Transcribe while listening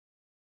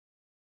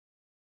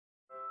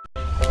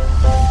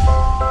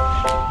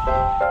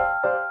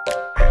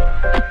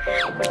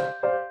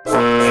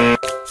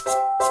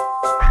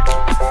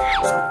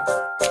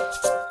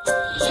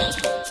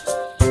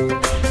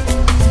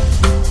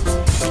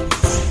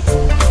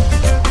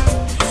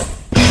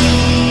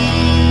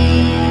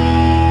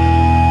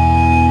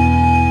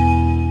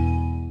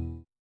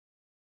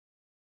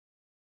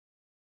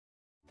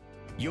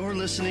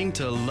listening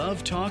to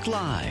Love Talk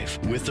Live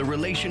with the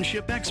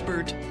relationship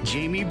expert,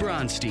 Jamie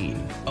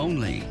Bronstein,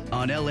 only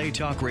on LA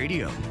Talk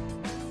Radio.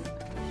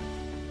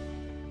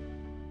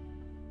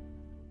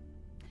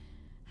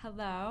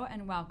 Hello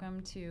and welcome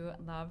to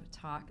Love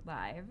Talk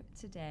Live.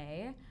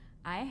 Today,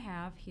 I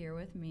have here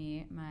with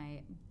me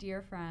my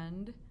dear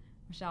friend,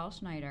 Michelle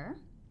Schnider.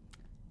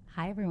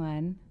 Hi,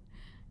 everyone.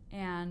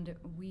 And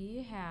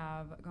we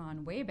have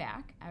gone way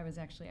back. I was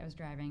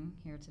driving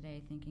here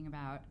today thinking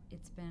about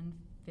it's been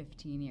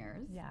 15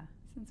 years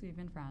since we've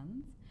been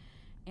friends.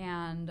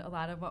 And a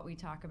lot of what we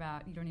talk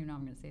about, you don't even know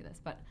I'm going to say this,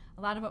 but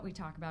a lot of what we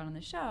talk about on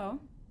the show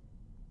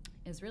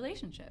is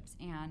relationships.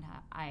 And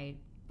I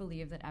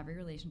believe that every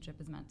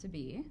relationship is meant to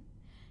be.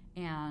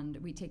 And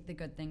we take the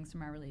good things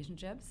from our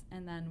relationships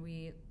and then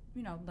we,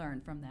 learn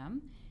from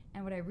them.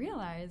 And what I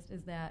realized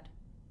is that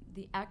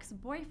the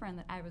ex-boyfriend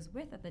that I was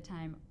with at the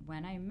time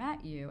when I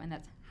met you, and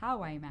that's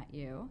how I met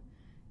you,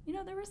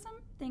 there were some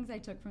things I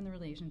took from the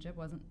relationship.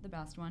 Wasn't the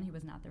best one. He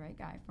was not the right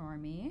guy for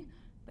me.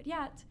 But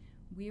yet,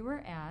 we were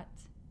at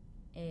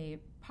a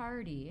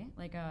party,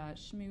 like a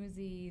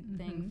schmoozy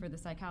thing for the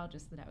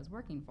psychologist that I was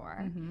working for.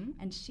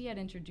 And she had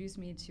introduced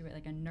me to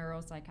like a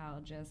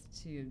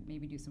neuropsychologist to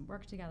maybe do some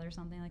work together or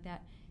something like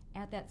that.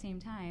 At that same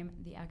time,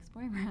 the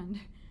ex-boyfriend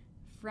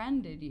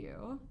friended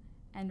you.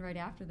 And right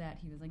after that,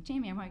 he was like,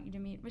 Jamie, I want you to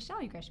meet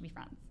Michelle. You guys should be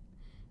friends.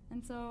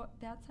 And so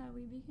that's how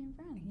we became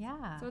friends.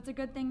 Yeah. So it's a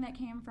good thing that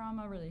came from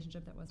a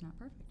relationship that was not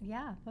perfect.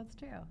 Yeah, that's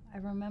true. I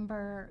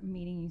remember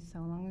meeting you so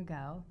long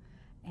ago,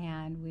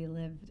 and we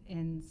lived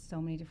in so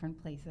many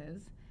different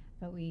places,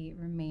 but we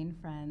remained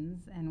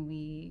friends. And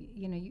we,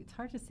 it's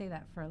hard to say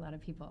that for a lot of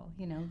people,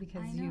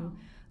 because you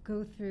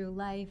go through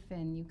life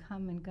and you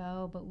come and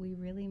go, but we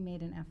really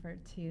made an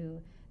effort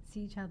to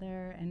see each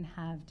other and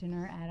have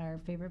dinner at our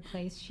favorite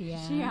place,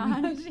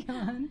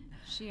 Xi'an.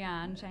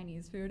 Xi'an,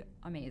 Chinese food,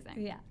 amazing.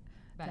 Yeah,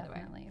 by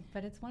definitely. the way.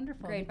 But it's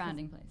wonderful. Great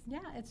bonding place. Yeah,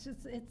 it's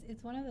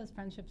one of those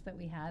friendships that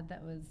we had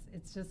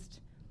it's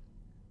just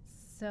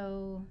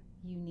so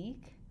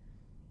unique.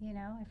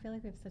 I feel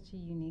like we have such a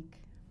unique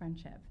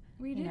friendship.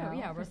 We do,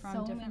 yeah. We're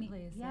from different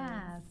places.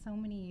 Yeah, so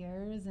many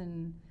years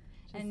and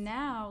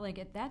now, like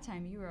at that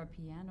time, you were a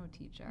piano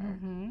teacher,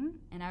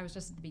 and I was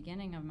just at the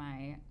beginning of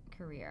my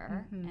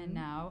career. And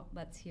now,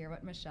 let's hear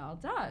what Michelle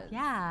does.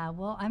 Yeah,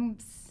 well, I'm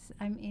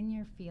in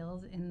your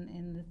field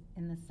in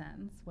the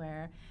sense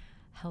where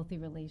healthy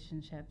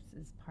relationships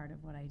is part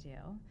of what I do.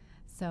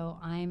 So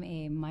I'm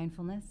a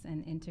mindfulness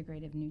and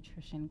integrative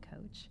nutrition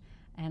coach,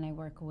 and I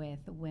work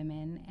with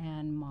women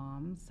and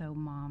moms. So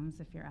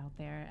moms, if you're out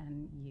there,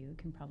 and you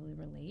can probably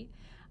relate,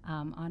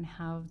 on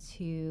how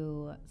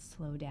to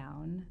slow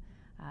down,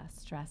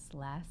 stress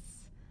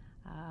less,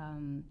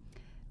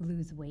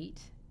 lose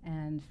weight,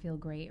 and feel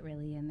great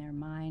really in their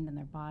mind and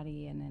their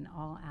body and in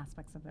all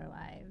aspects of their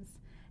lives.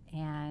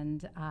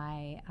 And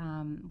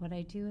what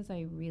I do is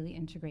I really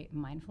integrate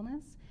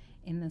mindfulness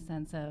in the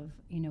sense of,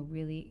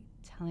 really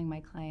telling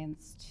my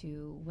clients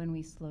to, when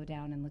we slow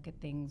down and look at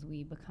things,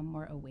 we become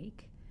more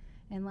awake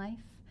in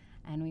life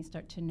and we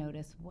start to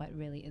notice what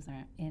really is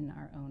in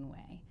our own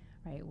way,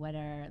 right? What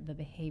are the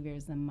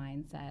behaviors, the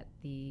mindset,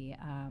 the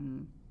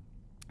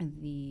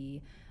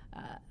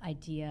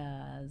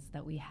ideas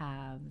that we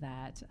have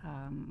that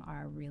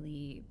are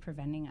really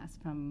preventing us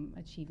from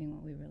achieving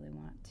what we really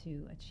want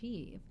to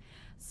achieve.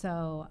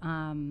 So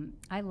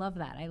I love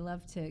that. I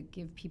love to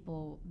give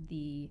people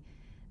the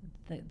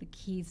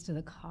keys to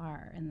the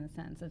car in the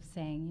sense of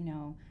saying,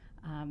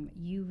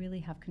 you really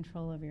have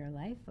control over your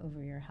life,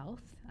 over your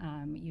health.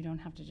 You don't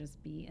have to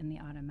just be in the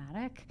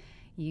automatic.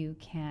 You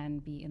can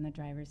be in the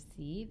driver's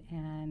seat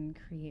and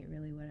create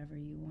really whatever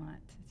you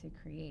want to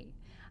create.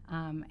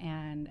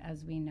 And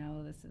as we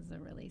know, this is a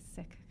really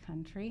sick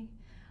country.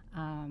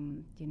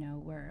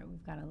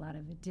 We've got a lot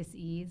of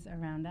dis-ease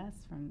around us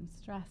from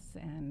stress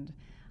and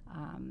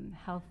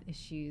health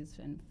issues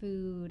and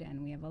food,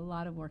 and we have a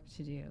lot of work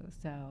to do.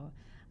 So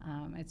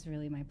it's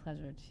really my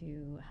pleasure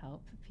to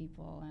help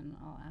people in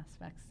all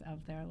aspects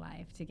of their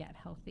life to get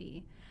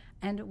healthy.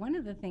 And one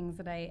of the things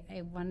that I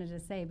wanted to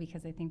say,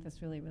 because I think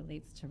this really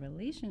relates to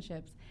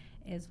relationships,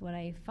 is what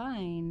I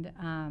find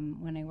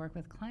when I work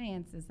with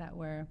clients is that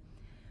we're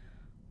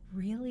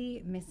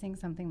really missing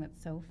something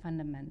that's so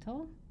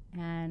fundamental.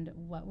 And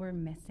what we're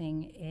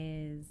missing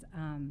is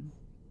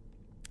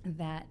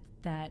that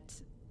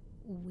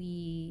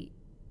we,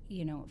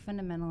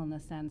 fundamental in the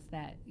sense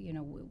that,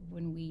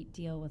 when we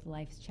deal with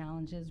life's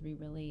challenges, we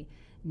really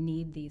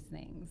need these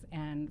things.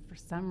 And for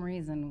some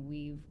reason,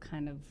 we've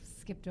kind of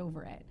skipped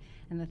over it.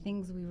 And the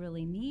things we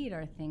really need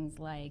are things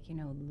like,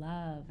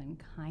 love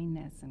and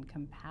kindness and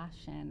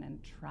compassion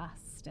and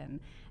trust and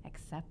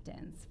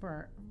acceptance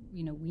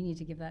we need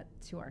to give that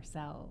to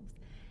ourselves.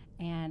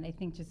 And I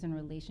think just in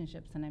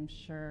relationships, and I'm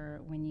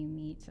sure when you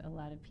meet a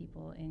lot of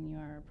people in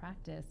your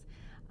practice,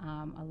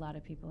 a lot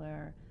of people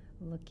are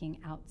looking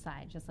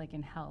outside, just like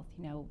in health,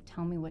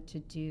 tell me what to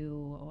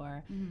do,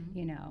 or,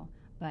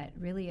 but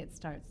really it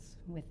starts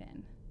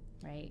within,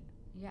 right?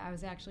 Yeah, I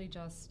was actually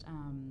just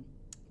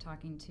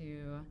talking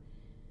to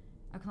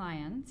a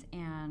client,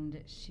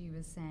 and she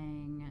was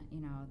saying,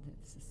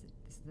 this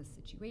is the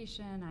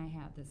situation. I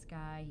have this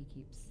guy. He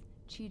keeps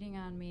cheating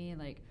on me.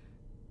 Like,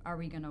 are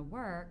we going to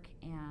work?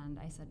 And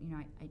I said,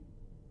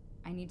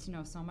 I need to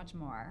know so much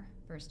more,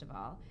 first of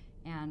all,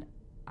 and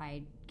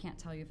I can't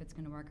tell you if it's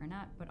going to work or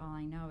not, but all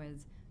I know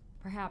is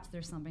perhaps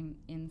there's something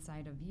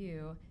inside of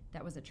you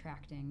that was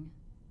attracting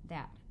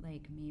that.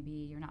 Like, maybe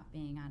you're not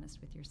being honest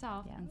with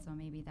yourself, and so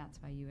maybe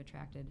that's why you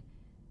attracted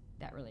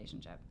that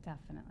relationship.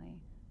 Definitely.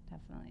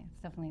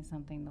 It's definitely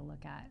something to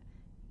look at,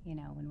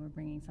 when we're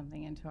bringing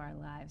something into our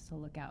lives. So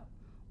look out,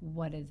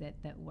 what is it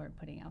that we're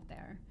putting out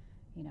there,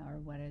 or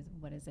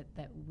what is it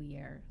that we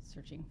are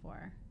searching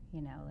for,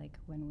 like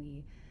when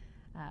we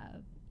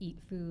eat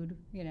food,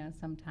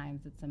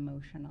 sometimes it's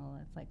emotional.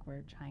 It's like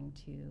we're trying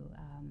to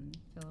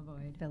fill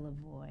a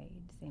void.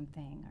 Same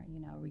thing.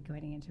 Or, are we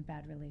going into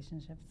bad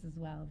relationships as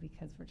well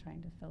because we're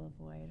trying to fill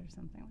a void or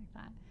something like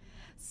that?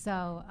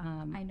 So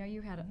I know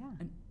you had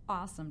an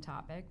awesome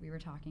topic. We were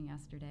talking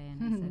yesterday,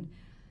 and I said,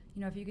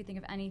 if you could think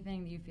of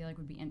anything that you feel like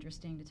would be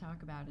interesting to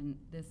talk about, and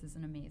this is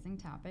an amazing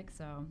topic,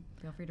 so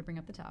feel free to bring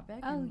up the topic.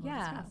 Oh,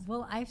 yeah.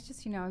 Well, I've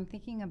just, I'm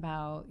thinking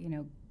about,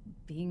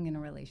 being in a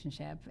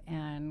relationship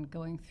and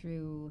going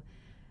through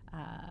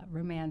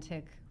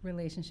romantic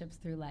relationships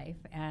through life.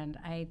 And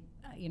I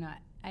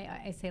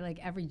say, like,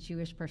 every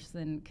Jewish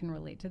person can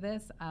relate to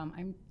this.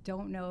 I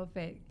don't know if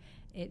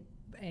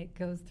it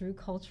goes through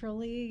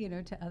culturally,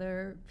 to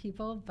other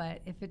people,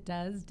 but if it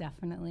does,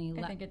 definitely.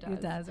 I think it does.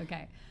 It does,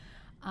 okay.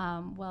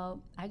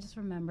 Well, I just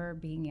remember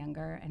being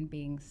younger and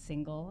being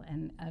single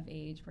and of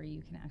age where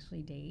you can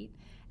actually date,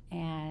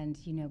 and,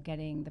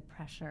 getting the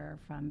pressure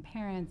from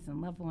parents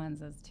and loved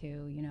ones as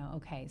to,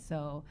 okay,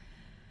 so,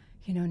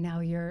 now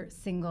you're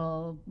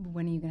single,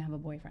 when are you going to have a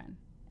boyfriend?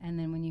 And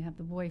then when you have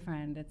the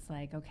boyfriend, it's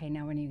like, okay,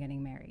 now when are you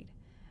getting married?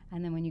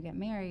 And then when you get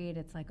married,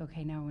 it's like,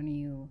 okay, now when are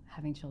you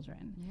having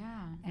children?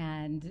 Yeah.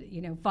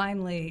 And,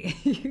 finally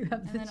you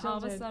have the children. And then all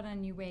of a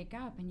sudden you wake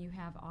up and you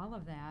have all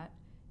of that,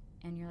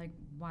 and you're like,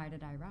 why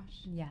did I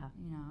rush? Yeah.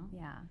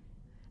 Yeah.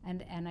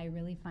 And I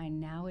really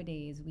find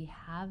nowadays we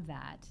have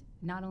that,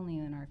 not only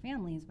in our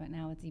families, but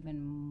now it's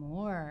even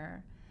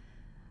more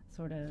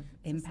sort of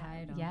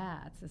impact. Yeah,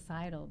 it's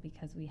societal,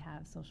 because we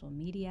have social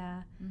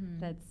media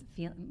that's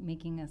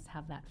making us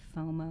have that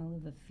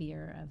FOMO, the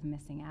fear of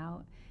missing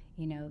out.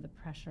 The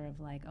pressure of,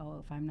 like,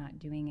 oh, if I'm not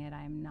doing it,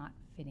 I'm not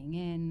fitting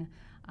in.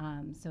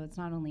 So it's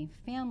not only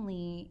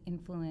family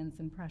influence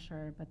and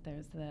pressure, but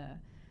there's the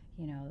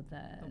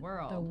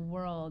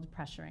world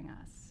pressuring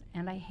us.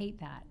 And I hate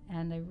that.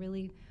 And I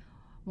really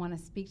want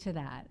to speak to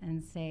that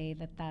and say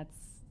that that's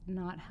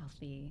not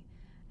healthy.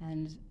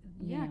 And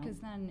yeah, because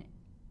then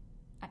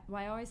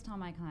I always tell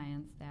my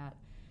clients that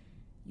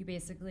you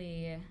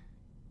basically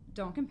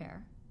don't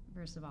compare,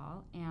 first of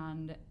all,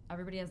 and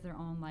everybody has their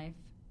own life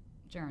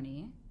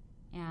journey.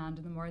 And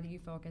the more that you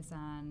focus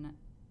on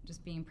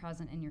just being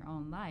present in your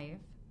own life,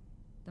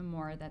 the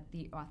more that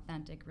the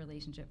authentic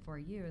relationship for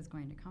you is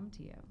going to come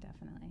to you.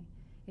 Definitely.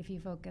 If you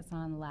focus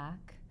on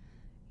lack,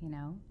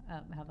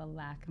 have a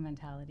lack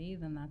mentality,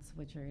 then that's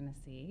what you're going to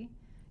see,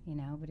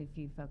 But if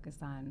you focus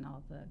on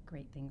all the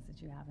great things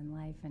that you have in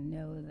life and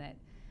know that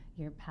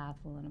your path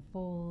will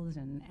unfold,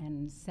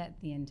 and set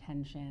the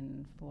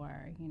intention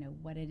for,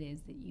 what it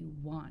is that you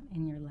want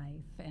in your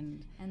life.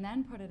 And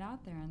then put it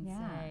out there and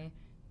say,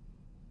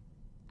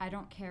 I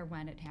don't care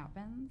when it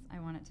happens. I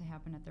want it to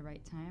happen at the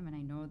right time, and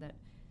I know that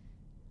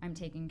I'm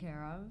taken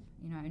care of.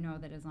 I know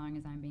that as long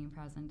as I'm being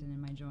present and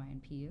in my joy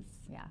and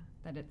peace,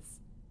 that it's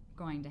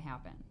going to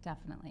happen.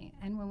 Definitely.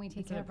 And when we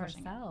take care of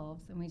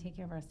ourselves, and we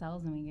give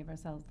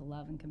ourselves the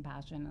love and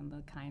compassion and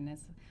the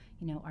kindness,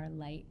 our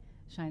light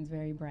shines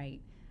very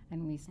bright,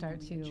 and we start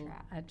to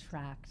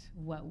attract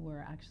what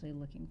we're actually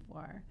looking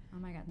for. Oh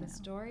my God, the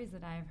stories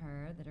that I've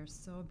heard that are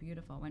so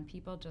beautiful, when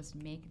people just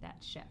make that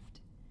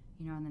shift.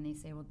 And then they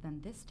say, well, then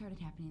this started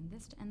happening,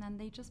 and then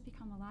they just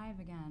become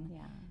alive again.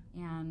 Yeah.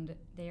 And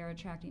they are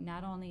attracting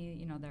not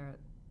only, their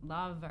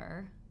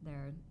lover,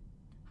 their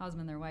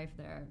husband, their wife,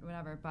 their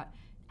whatever, but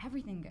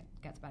everything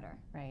gets better.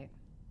 Right.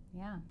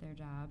 Yeah. Their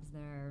jobs,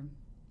 their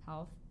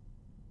health,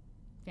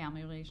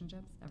 family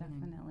relationships,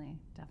 everything.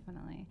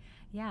 Definitely.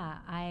 Yeah.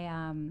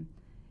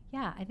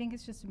 I think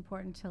it's just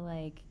important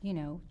to,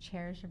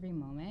 cherish every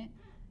moment.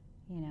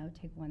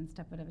 Take one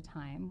step at a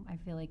time. I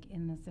feel like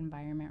in this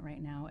environment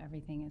right now,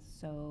 everything is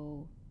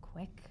so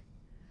quick.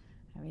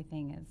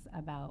 Everything is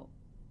about,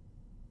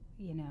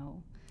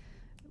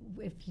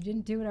 if you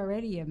didn't do it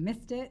already, you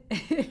missed it.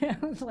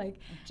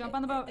 Jump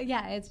on the boat.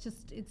 Yeah,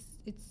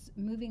 it's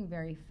moving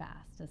very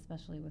fast,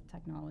 especially with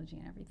technology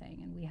and everything.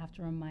 And we have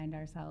to remind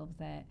ourselves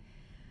that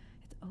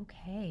it's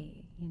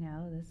okay.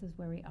 This is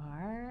where we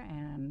are,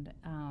 and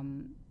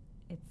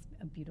it's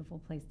a beautiful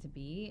place to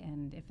be.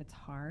 And if it's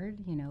hard,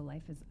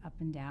 life is up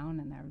and down,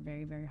 and there are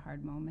very, very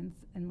hard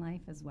moments in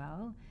life as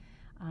well.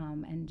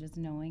 And just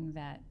knowing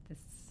that this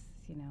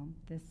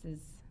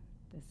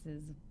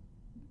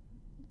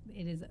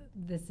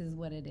is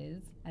what it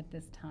is at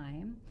this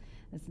time.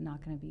 It's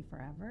not going to be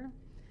forever.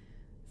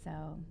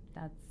 So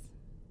that's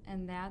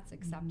And that's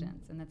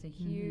acceptance, and that's a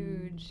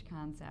huge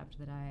concept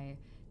that I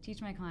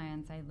teach my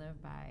clients, I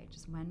live by.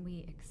 Just when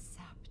we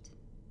accept,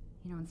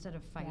 instead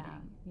of fighting.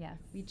 Yes.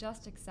 We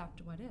just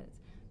accept what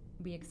is.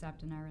 We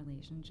accept in our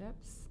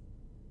relationships,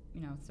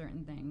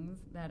 certain things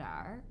that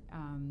are.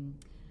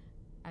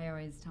 I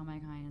always tell my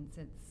clients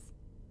it's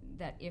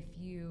that if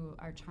you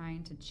are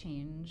trying to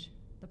change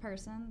the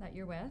person that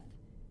you're with,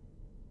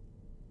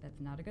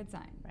 that's not a good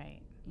sign.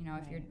 Right.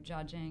 If you're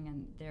judging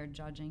and they're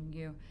judging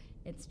you,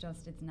 it's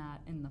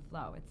not in the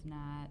flow.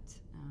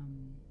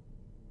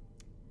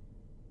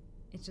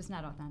 It's just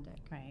not authentic.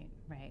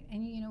 Right.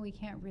 And we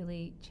can't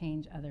really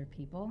change other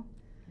people.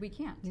 We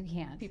can't. You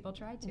can't. People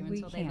try to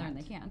until they learn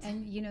they can't.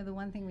 And the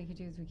one thing we could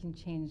do is we can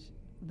change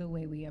the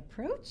way we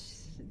approach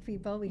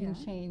people. We can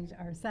change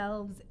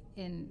ourselves,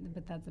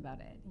 but that's about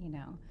it.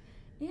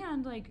 Yeah,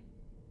 and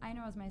I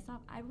know as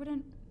myself, I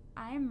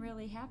am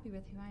really happy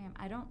with who I am.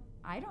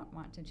 I don't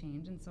want to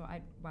change, and so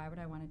why would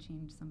I want to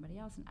change somebody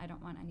else? And I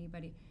don't want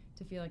anybody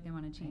to feel like they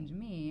want to change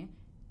me.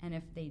 And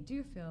if they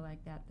do feel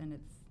like that, then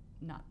it's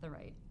not the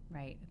right.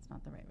 Right, it's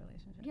not the right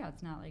relationship. Yeah,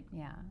 it's not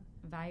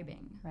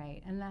vibing.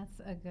 Right, and that's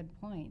a good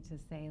point to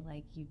say,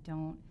 you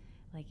don't,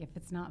 if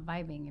it's not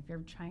vibing, if you're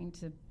trying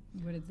to,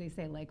 what did they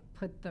say,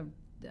 put the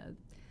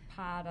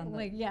pot on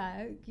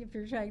if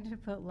you're trying to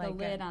put the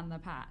lid on the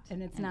pot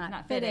and it's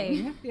not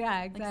fitting.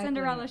 Yeah, exactly. Like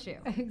Cinderella shoe.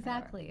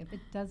 Exactly. If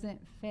it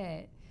doesn't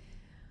fit,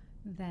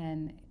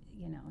 then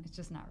it's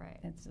just not right.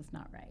 It's just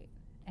not right.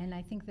 And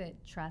I think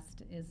that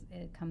trust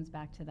it comes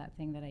back to that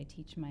thing that I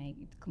teach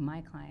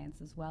my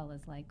clients as well,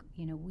 is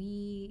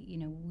we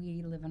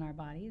live in our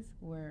bodies.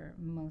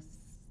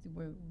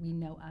 We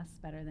know us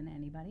better than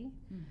anybody.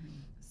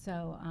 Mm-hmm.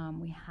 So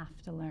we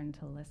have to learn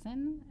to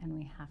listen, and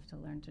we have to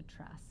learn to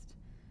trust.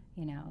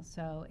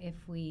 So if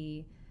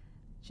we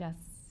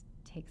just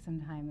take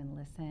some time and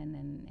listen,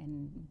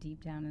 and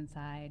deep down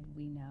inside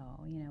we know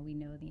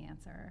the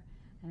answer.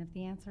 And if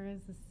the answer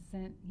is this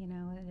isn't,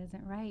 it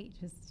isn't right,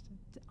 just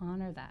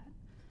honor that.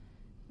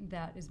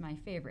 That is my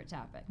favorite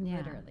topic,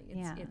 literally.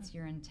 It's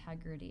your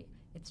integrity.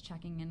 It's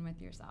checking in with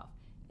yourself.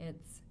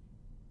 It's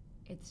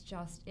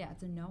just,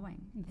 it's a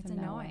knowing. It's a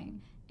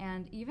knowing.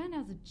 And even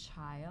as a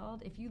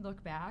child, if you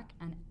look back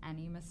on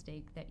any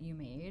mistake that you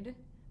made,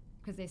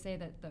 because they say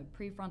that the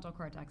prefrontal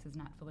cortex is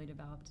not fully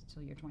developed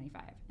until you're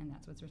 25, and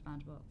that's what's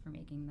responsible for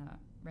making the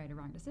right or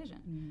wrong decision.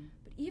 Mm.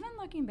 But even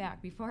looking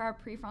back, before our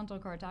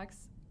prefrontal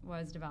cortex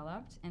was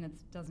developed, and it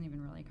doesn't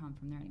even really come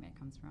from there anyway, it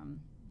comes from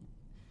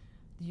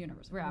the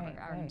universe, wherever,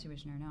 our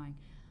intuition, our knowing.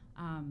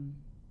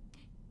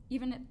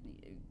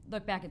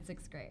 Look back at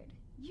 6th grade.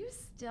 You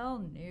still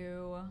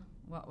knew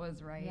what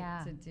was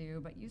right to do,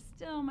 but you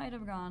still might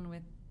have gone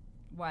with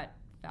what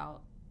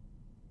felt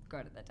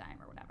good at the time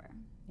or whatever.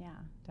 Yeah,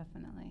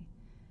 definitely.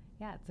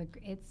 Yeah,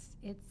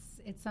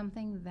 it's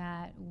something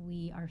that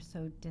we are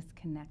so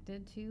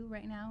disconnected to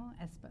right now,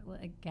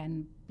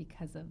 again,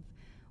 because of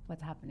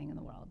what's happening in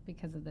the world,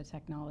 because of the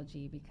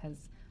technology,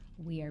 because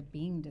we are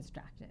being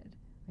distracted.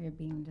 We are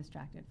being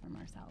distracted from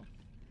ourselves.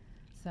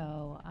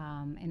 So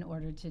in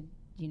order to,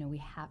 we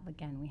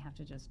have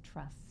to just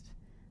trust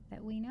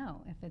that we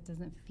know. If it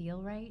doesn't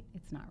feel right,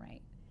 it's not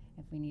right.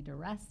 If we need to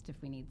rest,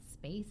 if we need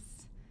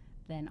space,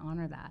 then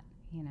honor that,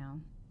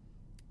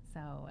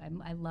 So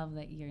I love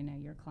that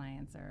your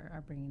clients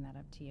are bringing that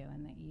up to you,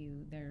 and that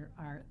there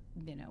are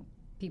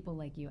people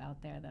like you out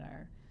there that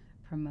are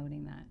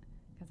promoting that,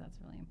 because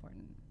that's really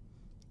important.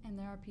 And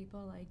there are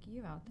people like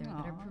you out there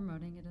that are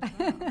promoting it as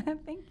well.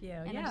 Thank you.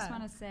 And I just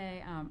want to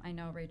say, I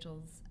know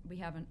we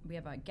have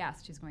a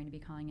guest who's going to be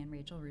calling in,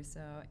 Rachel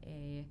Russo,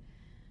 a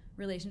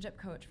relationship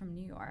coach from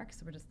New York.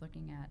 So we're just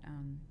looking at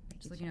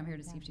over here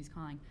to see if she's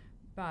calling.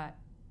 But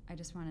I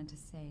just wanted to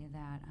say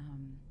that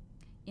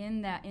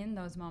in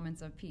those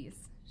moments of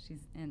peace,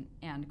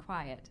 and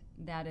quiet,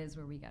 that is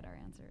where we get our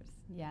answers.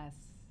 Yes.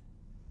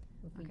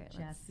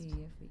 Let's see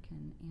if we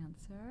can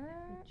answer.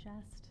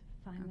 Just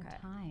find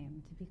the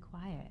time to be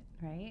quiet,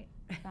 right?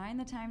 Find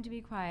the time to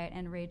be quiet.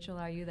 And Rachel,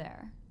 are you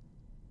there?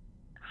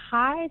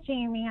 Hi,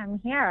 Jamie.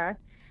 I'm here.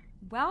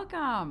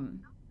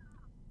 Welcome.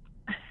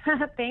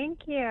 Thank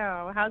you.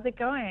 How's it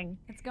going?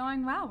 It's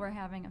going well. We're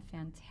having a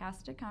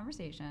fantastic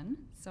conversation.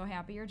 So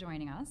happy you're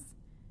joining us.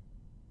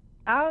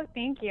 Oh,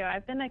 thank you.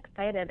 I've been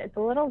excited. It's a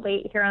little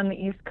late here on the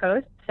East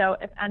Coast, so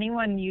if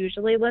anyone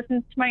usually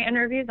listens to my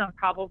interviews, I'm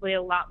probably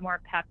a lot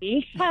more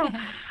peppy. But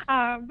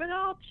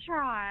I'll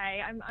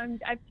try.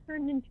 I've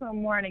turned into a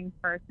morning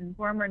person,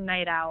 former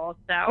night owl,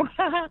 so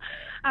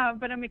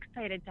but I'm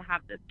excited to have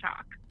this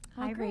talk.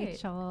 Hi,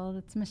 Rachel.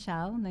 It's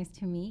Michelle. Nice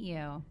to meet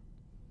you.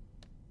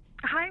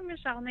 Hi,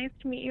 Michelle. Nice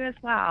to meet you as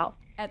well.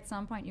 At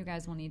some point, you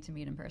guys will need to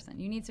meet in person.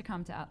 You need to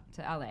come to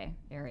LA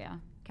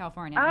area,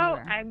 California. Oh,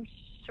 anywhere. I'm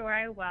sure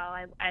I will.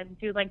 I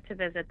do like to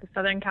visit the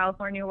Southern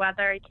California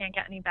weather. You can't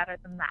get any better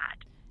than that.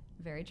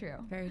 Very true.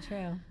 Very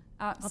true.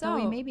 Although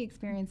we may be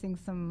experiencing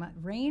some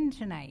rain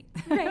tonight.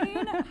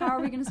 Rain? How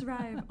are we going to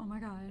survive? Oh, my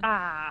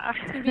God.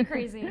 It's going to be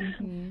crazy.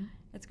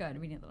 It's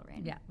good. We need a little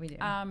rain. Yeah, we do.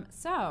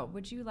 So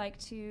would you like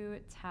to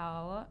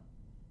tell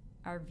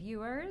our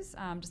viewers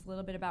just a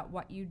little bit about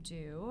what you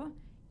do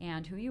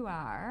and who you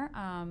are.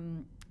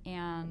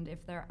 And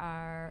if there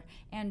are,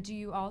 and do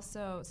you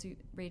also, so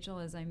Rachel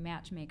is a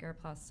matchmaker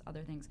plus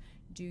other things.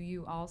 Do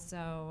you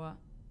also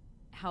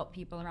help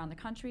people around the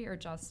country or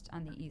just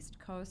on the East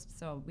Coast?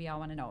 So we all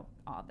want to know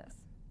all of this.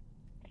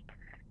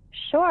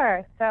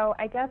 Sure. So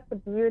I guess the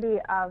beauty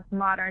of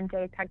modern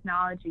day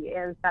technology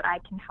is that I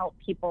can help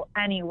people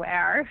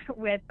anywhere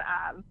with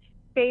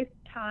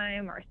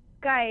FaceTime or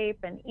Skype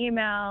and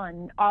email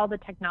and all the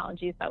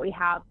technologies that we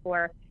have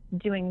for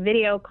doing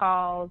video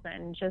calls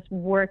and just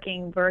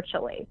working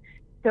virtually.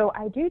 So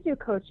I do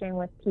coaching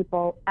with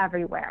people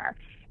everywhere.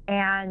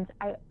 And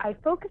I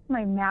focus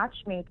my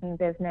matchmaking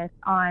business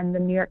on the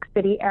New York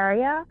City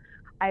area.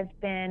 I've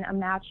been a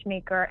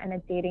matchmaker and a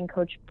dating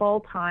coach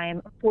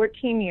full-time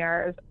 14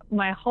 years,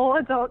 my whole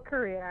adult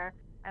career.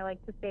 I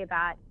like to say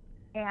that.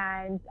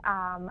 And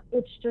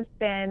it's just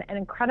been an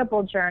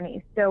incredible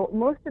journey. So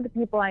most of the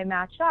people I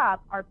match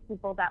up are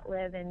people that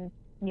live in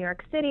New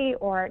York City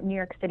or New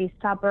York City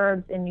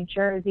suburbs in New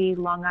Jersey,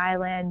 Long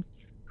Island.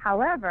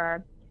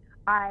 However,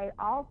 I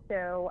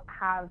also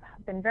have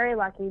been very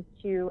lucky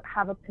to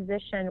have a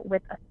position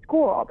with a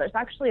school. There's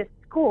actually a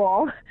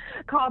school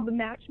called the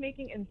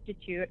Matchmaking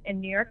Institute in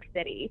New York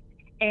City,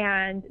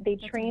 and they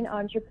train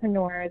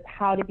entrepreneurs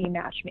how to be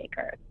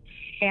matchmakers.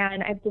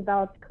 And I've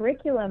developed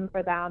curriculum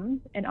for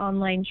them, an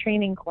online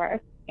training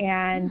course,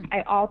 and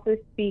I also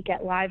speak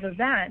at live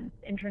events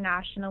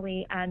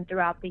internationally and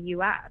throughout the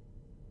U.S.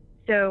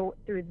 So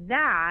through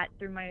that,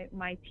 through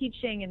my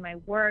teaching and my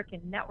work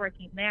and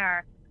networking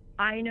there,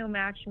 I know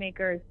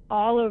matchmakers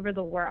all over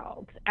the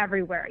world,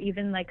 everywhere,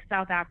 even like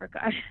South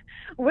Africa.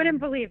 Wouldn't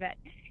believe it.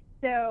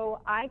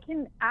 So I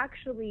can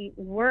actually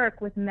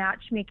work with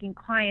matchmaking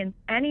clients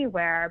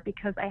anywhere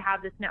because I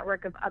have this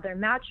network of other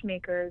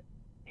matchmakers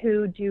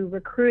who do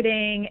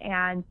recruiting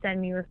and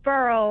send me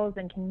referrals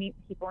and can meet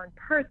people in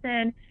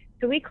person.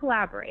 So we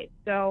collaborate.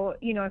 So,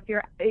 you know, if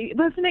you're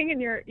listening and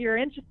you're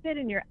interested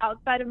and you're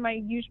outside of my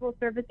usual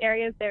service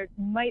areas, there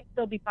might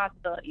still be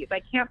possibilities.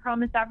 I can't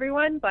promise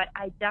everyone, but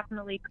I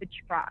definitely could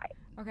try.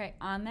 Okay,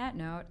 on that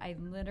note, I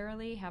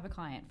literally have a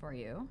client for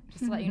you.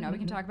 Just to let you know, we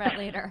can talk about it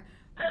later.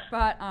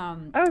 But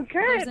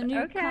there's a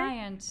new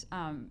client.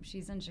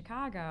 She's in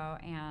Chicago,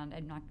 and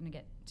I'm not going to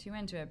get too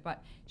into it,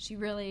 but she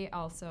really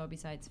also,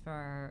 besides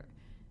for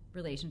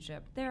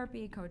relationship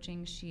therapy,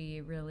 coaching,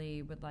 she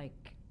really would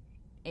like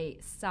a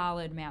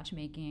solid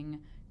matchmaking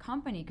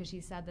company because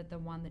she said that the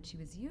one that she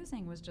was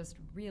using was just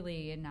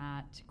really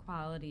not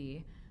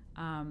quality.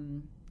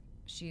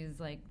 She's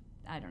like,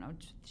 I don't know,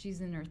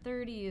 she's in her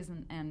 30s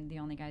and the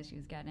only guys she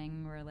was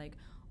getting were like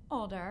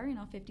older,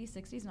 50s,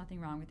 60s, nothing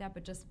wrong with that,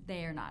 but just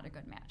they are not a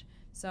good match.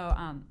 So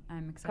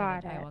I'm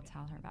excited. I will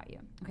tell her about you.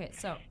 Okay,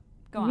 so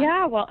go on.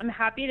 Yeah, well, I'm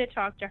happy to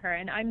talk to her.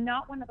 And I'm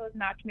not one of those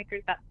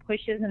matchmakers that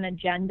pushes an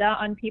agenda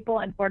on people.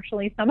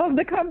 Unfortunately, some of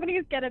the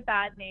companies get a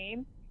bad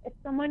name. If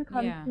someone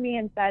comes to me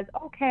and says,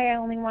 okay, I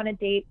only want to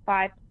date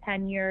 5 to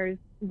 10 years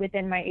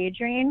within my age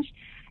range,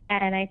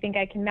 and I think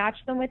I can match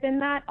them within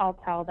that, I'll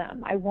tell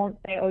them. I won't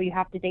say, oh, you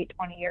have to date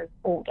 20 years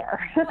older.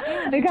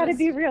 I got to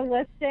be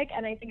realistic,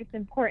 and I think it's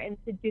important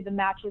to do the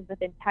matches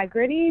with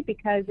integrity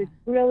because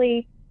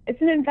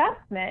it's an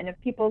investment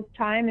of people's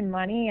time and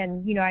money,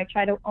 and, I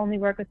try to only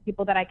work with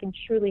people that I can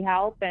truly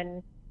help,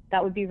 and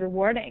that would be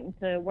rewarding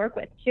to work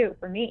with, too,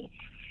 for me.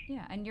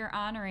 Yeah, and you're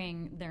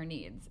honoring their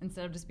needs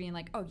instead of just being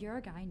like, oh, you're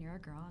a guy and you're a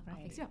girl. I'll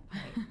fix you up.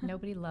 Right.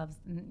 Nobody loves,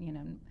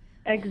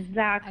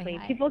 Exactly.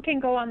 People can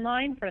go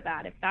online for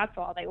that if that's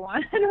all they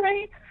want,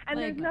 right? And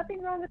there's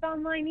nothing wrong with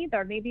online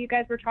either. Maybe you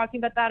guys were talking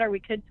about that or we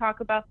could talk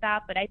about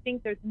that, but I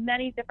think there's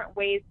many different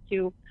ways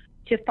to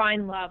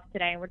find love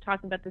today. And we're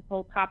talking about this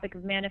whole topic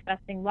of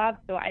manifesting love,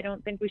 so I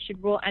don't think we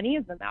should rule any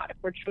of them out if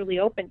we're truly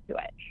open to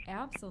it.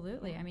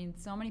 Absolutely. I mean,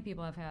 so many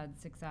people have had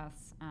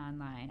success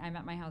online. I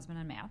met my husband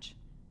on Match.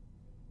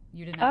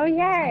 You did not. Oh,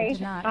 yay. I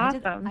did not.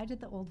 Awesome. I did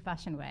the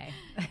old-fashioned way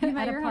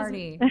at a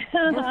party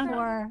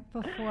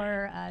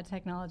before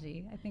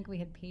technology. I think we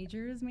had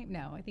pagers.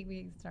 No, I think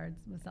we started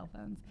with cell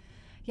phones.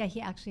 Yeah,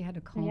 he actually had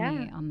to call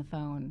me on the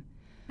phone.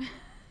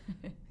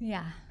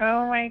 Yeah.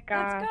 Oh, my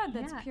gosh. That's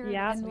good. That's pure.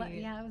 Yeah.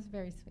 Sweet. Yeah, it was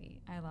very sweet.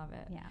 I love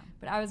it. Yeah.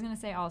 But I was going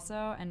to say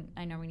also, and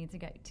I know we need to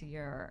get to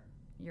your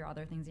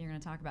other things that you're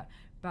going to talk about,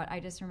 but I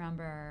just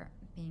remember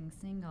being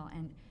single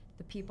and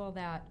the people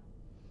that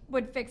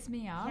would fix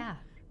me up. Yeah.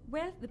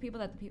 With the people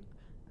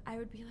I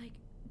would be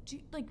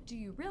like, do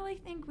you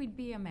really think we'd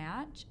be a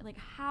match? Like,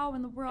 how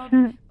in the world?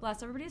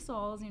 Bless everybody's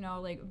souls,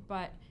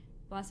 but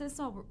bless his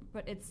soul.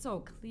 But it's so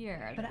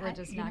clear that we're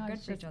just not good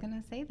for each other. I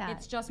was just gonna say that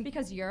it's just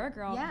because you're a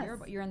girl,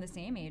 you're in the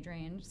same age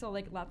range. So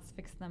let's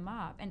fix them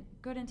up. And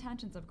good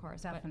intentions, of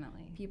course.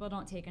 Definitely. But people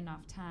don't take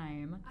enough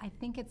time. I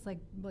think it's like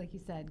you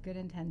said, good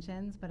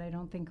intentions, but I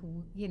don't think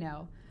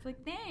It's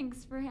like,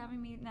 thanks for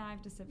having me. Now I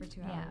have to sit for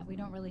 2 hours. Yeah, we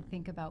don't really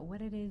think about what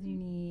it is you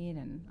need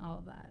and all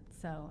of that.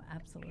 So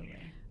absolutely.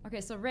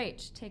 Okay, so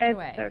Rach, take it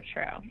away. It's so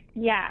true.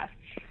 Yes.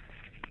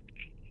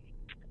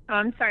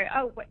 I'm sorry.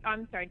 Oh, wait,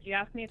 I'm sorry. Did you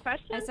ask me a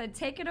question? I said,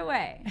 take it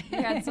away.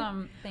 You had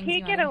some things.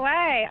 Take it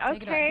away.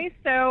 Okay.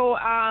 So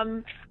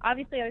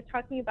obviously I was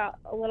talking about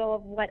a little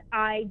of what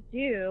I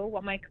do,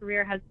 what my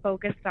career has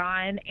focused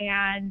on.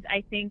 And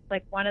I think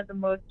like one of the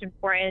most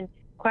important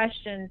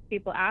questions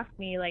people ask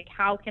me, like,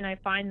 how can I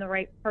find the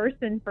right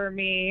person for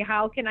me?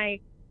 How can I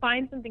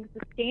find something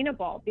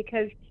sustainable?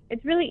 Because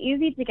it's really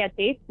easy to get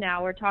dates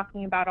now. We're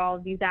talking about all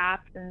of these apps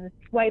and the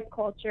swipe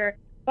culture.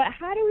 But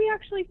how do we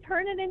actually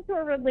turn it into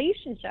a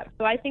relationship?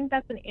 So I think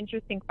that's an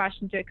interesting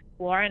question to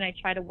explore, and I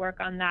try to work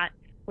on that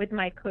with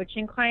my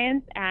coaching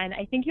clients. And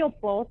I think you'll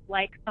both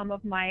like some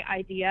of my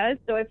ideas.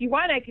 So if you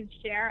want, I can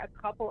share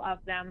a couple of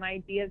them,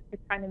 ideas to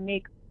kind of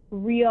make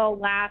real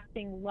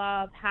lasting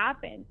love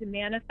happen, to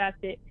manifest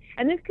it.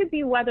 And this could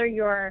be whether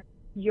you're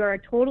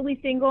totally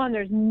single and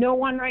there's no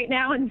one right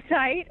now in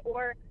sight,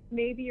 or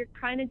maybe you're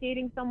kind of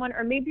dating someone,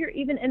 or maybe you're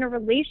even in a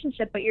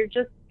relationship, but you're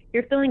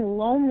feeling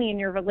lonely in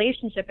your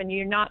relationship and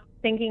you're not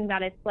thinking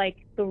that it's like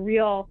the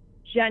real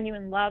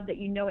genuine love that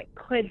you know it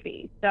could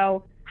be.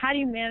 So how do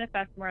you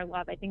manifest more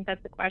love? I think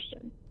that's the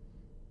question.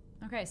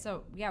 Okay,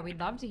 so yeah, we'd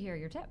love to hear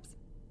your tips.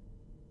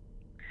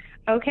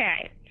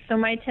 Okay, so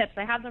my tips,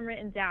 I have them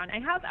written down. I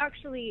have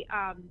actually,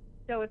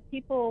 so if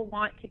people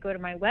want to go to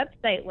my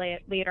website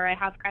later, I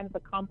have kind of a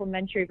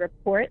complimentary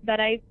report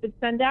that I would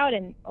send out,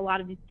 and a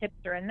lot of these tips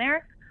are in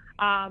there.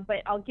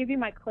 But I'll give you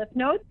my cliff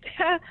notes.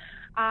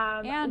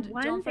 And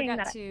don't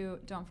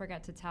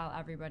forget to tell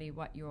everybody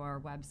what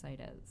your website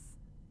is.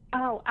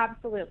 Oh,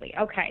 absolutely.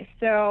 Okay.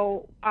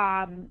 So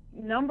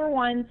number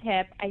one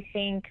tip, I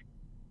think,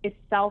 is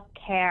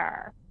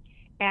self-care.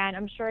 And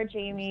I'm sure,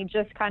 Jamie,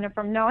 just kind of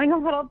from knowing a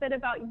little bit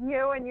about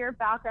you and your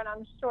background,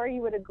 I'm sure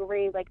you would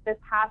agree, like, this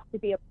has to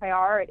be a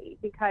priority,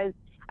 because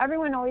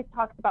everyone always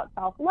talks about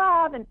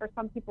self-love, and for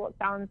some people it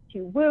sounds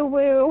too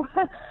woo-woo.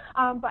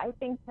 But I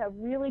think to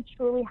really,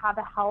 truly have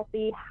a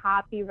healthy,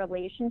 happy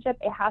relationship,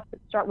 it has to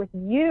start with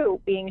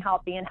you being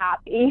healthy and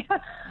happy.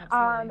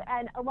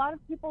 And a lot of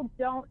people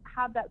don't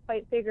have that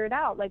quite figured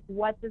out. Like,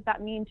 what does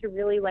that mean to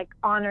really, like,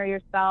 honor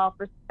yourself,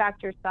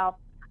 respect yourself?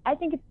 I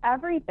think it's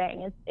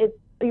everything. It's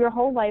your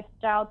whole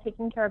lifestyle,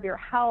 taking care of your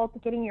health,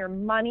 getting your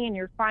money and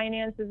your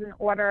finances in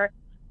order,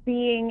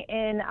 being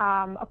in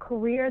a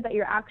career that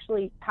you're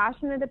actually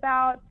passionate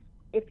about.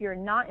 If you're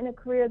not in a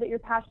career that you're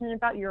passionate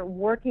about, you're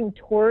working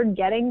toward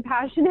getting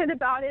passionate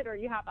about it, or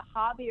you have a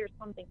hobby or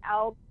something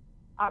else,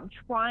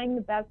 trying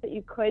the best that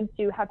you could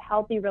to have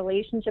healthy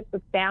relationships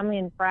with family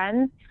and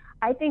friends.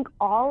 I think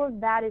all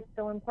of that is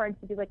so important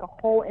to be like a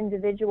whole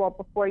individual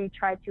before you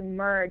try to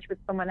merge with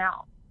someone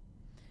else.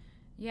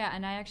 Yeah,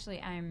 and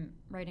I'm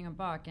writing a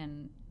book,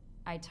 and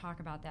I talk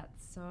about that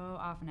so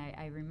often.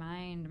 I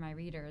remind my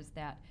readers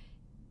that,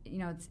 you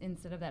know, it's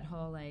instead of that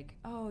whole like,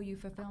 oh, you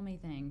fulfill me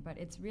thing, but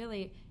it's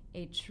really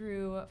a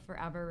true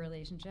forever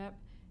relationship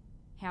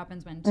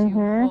happens when two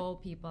whole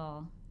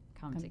people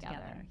come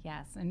together.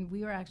 Yes, and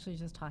we were actually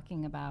just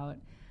talking about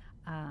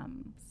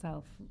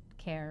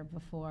self-care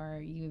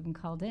before you even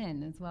called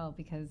in as well,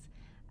 because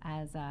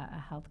as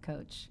a health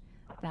coach,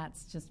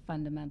 that's just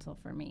fundamental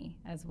for me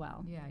as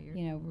well.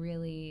 Yeah,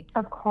 really,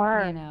 of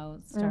course,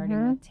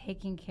 starting with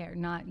taking care,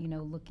 not,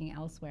 looking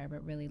elsewhere,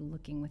 but really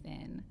looking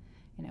within,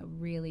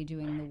 really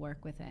doing the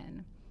work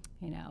within,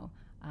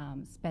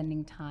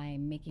 spending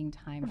time, making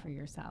time for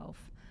yourself.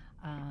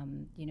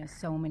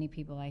 So many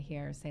people I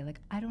hear say, like,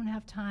 I don't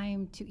have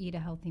time to eat a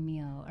healthy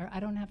meal, or I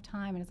don't have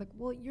time. And it's like,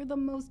 well, you're the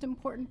most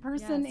important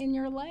person in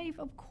your life.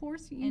 Of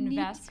course you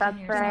invest need in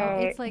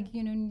yourself. It's like,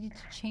 you need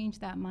to change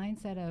that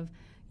mindset of,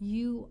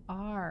 you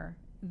are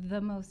the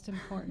most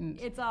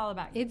important. It's all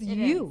about you. It's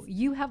you.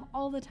 You have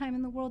all the time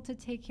in the world to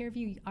take care of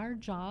you. Our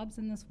jobs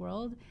in this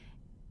world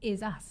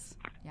is us,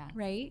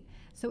 right?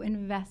 So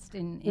invest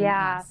in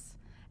us.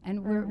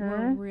 And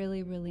we're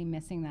really, really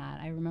missing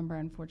that. I remember,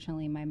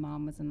 unfortunately, my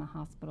mom was in the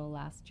hospital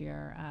last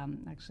year,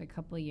 actually a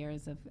couple of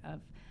years of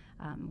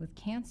with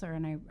cancer,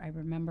 and I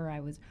remember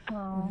I was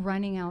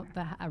running out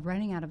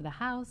of the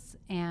house,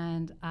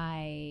 and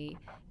I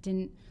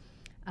didn't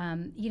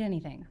eat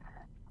anything.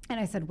 And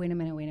I said, wait a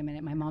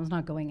minute, my mom's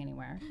not going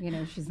anywhere.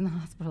 She's in the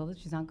hospital,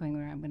 she's not going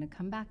anywhere. I'm going to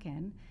come back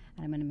in,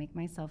 and I'm going to make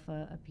myself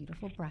a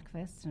beautiful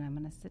breakfast, and I'm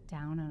going to sit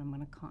down, and I'm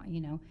going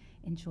to,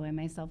 enjoy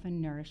myself and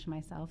nourish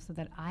myself so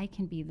that I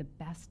can be the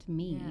best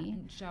me.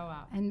 And show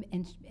up.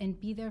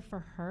 And be there for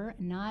her,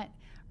 not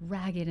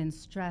ragged and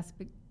stressed,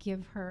 but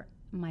give her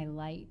my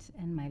light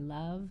and my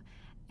love.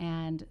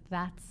 And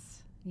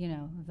that's,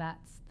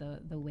 that's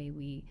the way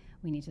we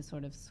need to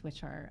sort of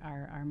switch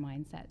our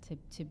mindset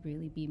to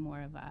really be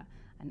more of a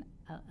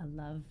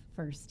love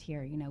first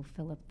here,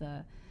 fill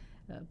up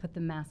put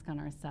the mask on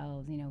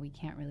ourselves. We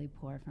can't really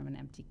pour from an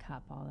empty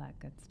cup, all that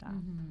good stuff.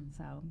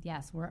 So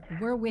yes,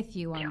 we're with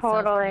you on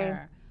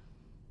self-care.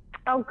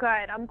 Oh,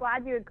 good. I'm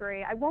glad you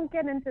agree. I won't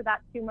get into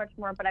that too much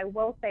more, but I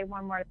will say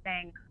one more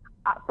thing.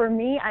 For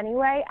me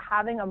anyway,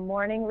 having a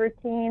morning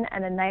routine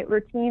and a night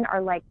routine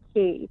are like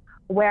key,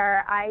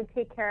 where I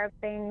take care of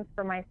things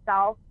for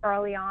myself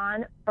early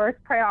on.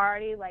 First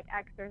priority, like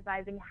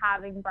exercising,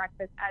 having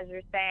breakfast, as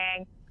you're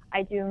saying,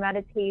 I do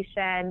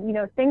meditation, you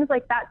know, things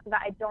like that, so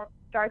that I don't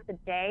start the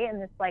day in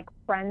this like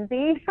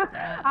frenzy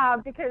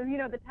because, you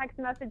know, the text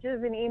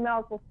messages and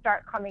emails will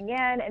start coming in.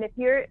 And if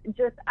you're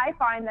just, I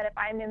find that if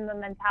I'm in the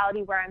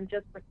mentality where I'm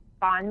just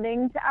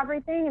responding to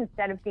everything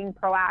instead of being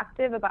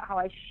proactive about how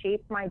I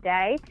shape my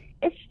day,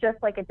 it's just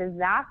like a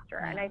disaster.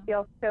 And I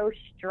feel so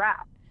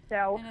stressed.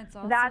 So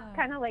that's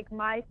kind of like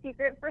my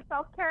secret for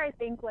self-care. I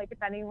think like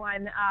if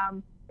anyone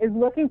is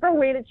looking for a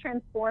way to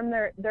transform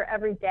their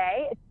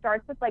everyday, it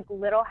starts with like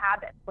little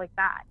habits like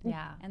that.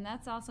 Yeah. And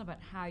that's also about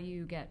how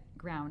you get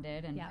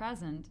grounded and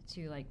present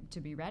to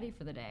be ready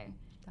for the day.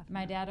 Definitely.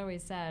 My dad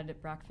always said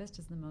breakfast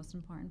is the most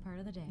important part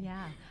of the day.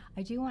 Yeah.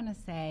 I do want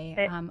to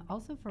say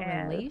also for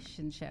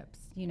relationships,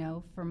 you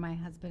know, for my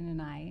husband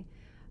and I,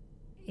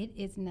 it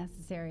is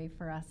necessary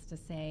for us to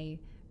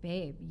say,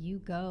 babe, you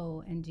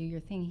go and do your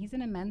thing. He's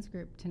in a men's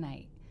group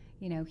tonight.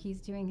 You know, he's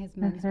doing his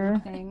men's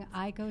group thing.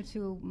 I go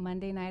to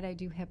Monday night, I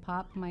do hip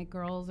hop. My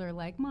girls are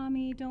like,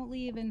 Mommy, don't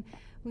leave, and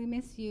we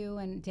miss you.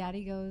 And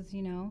Daddy goes,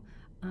 you know,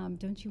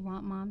 don't you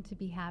want Mom to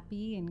be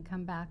happy and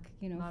come back,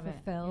 you know,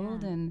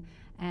 fulfilled?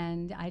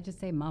 And I just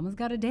say, Mama's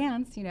got to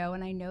dance, you know,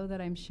 and I know that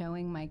I'm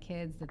showing my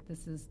kids that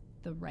this is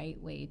the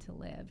right way to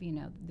live. You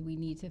know, we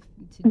need to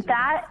do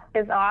that.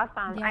 Is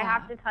awesome. Yeah. I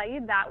have to tell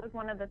you, that was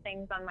one of the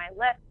things on my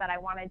list that I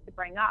wanted to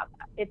bring up.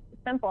 It's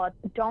simple. It's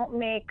don't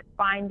make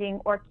finding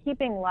or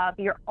keeping love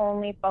your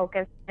only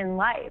focus in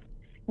life.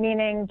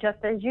 Meaning, just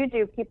as you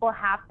do, people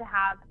have to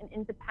have an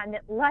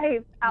independent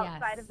life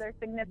outside of their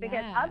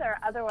significant other.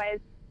 Otherwise,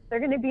 they're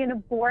going to be in a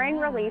boring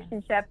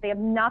relationship. They have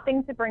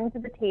nothing to bring to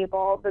the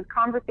table. The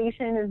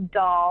conversation is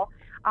dull.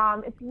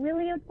 It's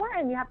really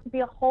important. You have to be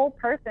a whole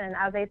person,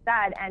 as I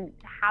said, and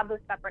to have those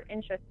separate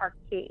interests are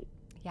key.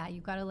 Yeah,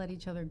 you've got to let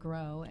each other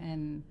grow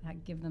and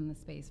give them the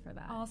space for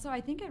that. Also,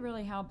 I think it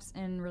really helps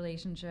in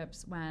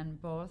relationships when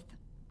both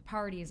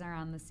parties are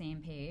on the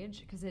same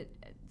page, because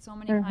so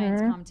many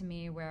clients come to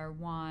me where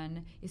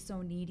one is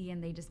so needy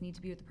and they just need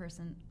to be with the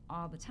person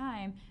all the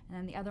time, and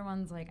then the other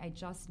one's like, I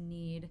just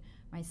need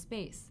my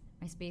space.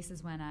 My space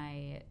is when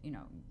I, you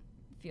know,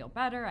 feel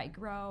better, I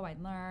grow, I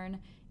learn,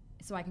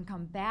 so I can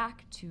come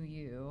back to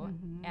you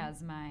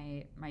as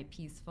my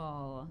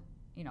peaceful,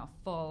 you know,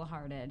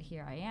 full-hearted,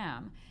 here I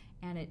am.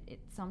 And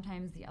it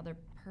sometimes the other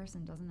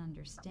person doesn't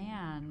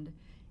understand,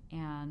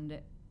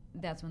 and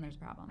that's when there's a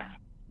problem.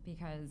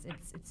 Because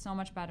it's so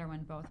much better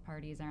when both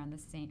parties are on the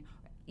same,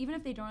 even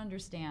if they don't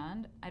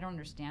understand, I don't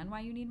understand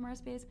why you need more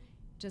space,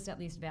 just at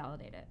least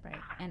validate it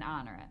and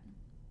honor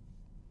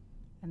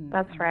it.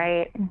 That's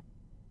right.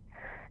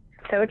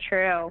 So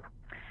true.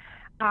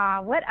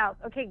 What else?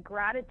 Okay,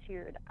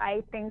 gratitude.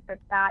 I think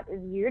that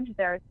is huge.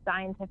 There are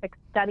scientific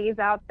studies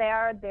out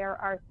there. There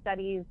are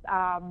studies,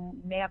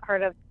 may have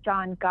heard of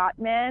John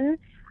Gottman.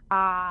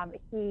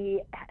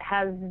 He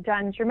has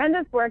done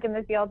tremendous work in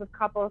the field of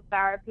couples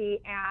therapy,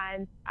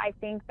 and I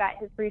think that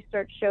his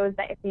research shows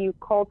that if you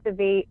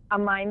cultivate a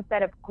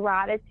mindset of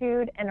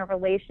gratitude in a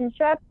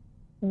relationship,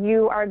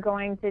 you are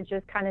going to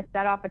just kind of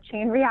set off a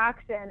chain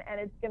reaction, and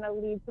it's going to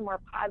lead to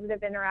more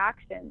positive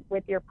interaction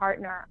with your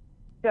partner.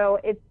 So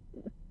it's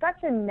such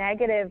a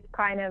negative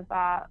kind of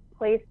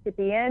place to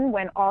be in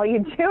when all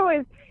you do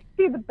is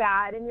see the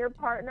bad in your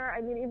partner.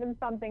 I mean, even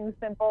something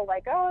simple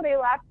like, oh, they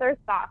left their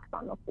socks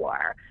on the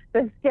floor.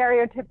 The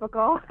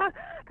stereotypical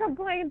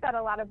complaint that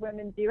a lot of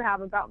women do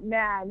have about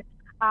men.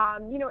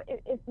 You know,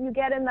 if you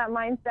get in that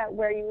mindset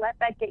where you let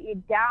that get you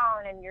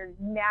down and you're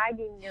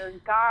nagging your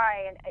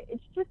guy, and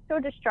it's just so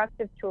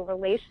destructive to a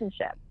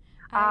relationship.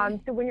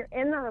 So when you're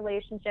in the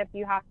relationship,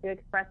 you have to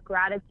express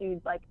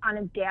gratitude like on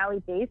a daily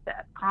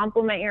basis,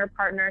 compliment your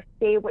partner,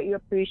 say what you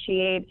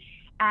appreciate.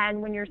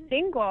 And when you're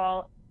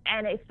single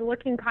and it's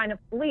looking kind of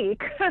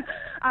bleak,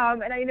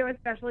 and I know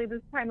especially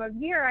this time of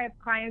year, I have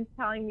clients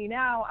telling me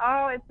now,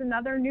 oh, it's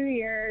another New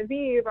Year's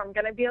Eve, I'm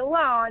going to be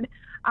alone.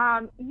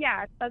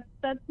 Yeah,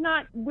 that's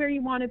not where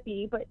you want to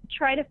be, but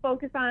try to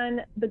focus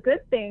on the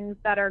good things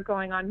that are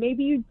going on.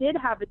 Maybe you did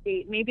have a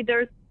date. Maybe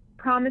there's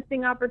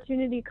promising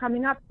opportunity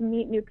coming up to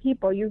meet new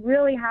people. You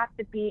really have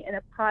to be in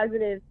a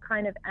positive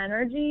kind of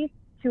energy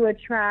to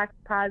attract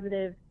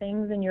positive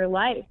things in your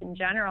life in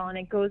general, and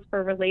it goes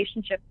for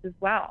relationships as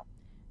well.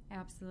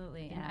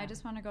 Absolutely. Yeah. And I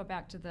just want to go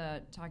back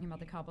to talking about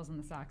the couples and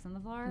the socks on the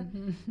floor,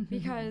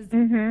 because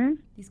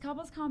these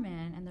couples come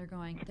in and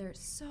they're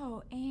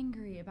so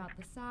angry about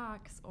the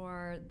socks,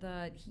 or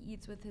he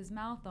eats with his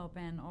mouth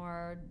open,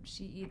 or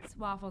she eats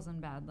waffles in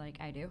bed like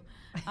I do,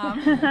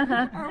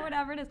 or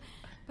whatever it is.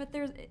 But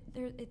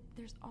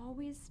there's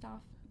always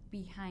stuff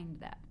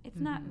behind that.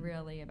 It's not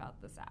really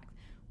about the socks.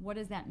 What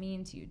does that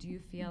mean to you? Do you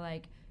feel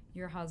like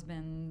your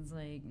husband's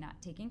like not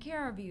taking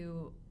care of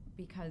you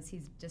because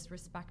he's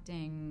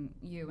disrespecting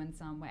you in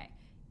some way?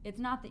 It's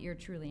not that you're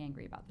truly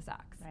angry about the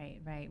socks.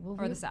 Right. Well,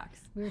 or the socks.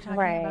 We were talking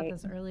about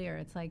this earlier.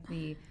 It's like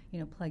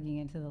plugging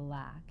into the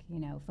lack,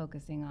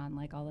 focusing on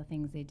like all the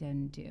things they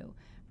didn't do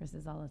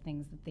versus all the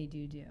things that they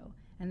do.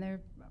 And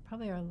there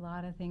probably are a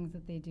lot of things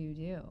that they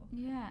do.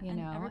 Yeah.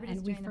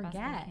 And we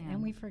forget.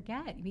 And we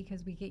forget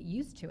because we get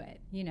used to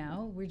it,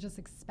 we just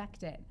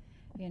expect it.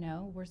 You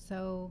know, we're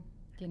so,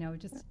 you know,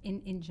 just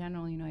in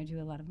general, you know, I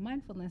do a lot of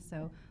mindfulness,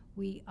 so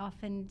we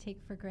often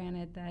take for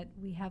granted that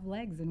we have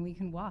legs and we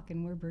can walk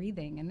and we're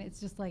breathing, and it's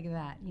just like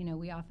that. You know,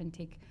 we often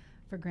take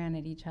for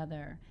granted each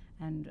other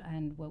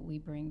and what we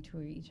bring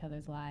to each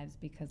other's lives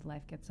because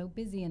life gets so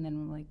busy, and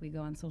then like we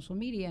go on social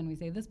media and we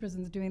say this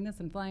person's doing this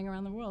and flying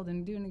around the world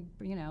and doing,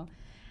 you know,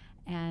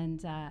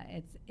 and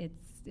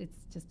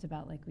it's just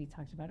about, like we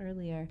talked about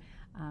earlier,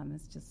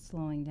 it's just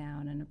slowing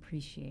down and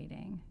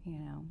appreciating, you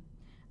know.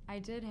 I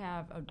did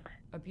have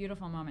a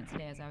beautiful moment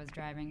today as I was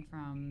driving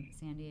from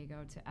San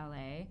Diego to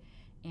LA,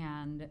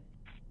 and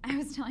I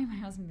was telling my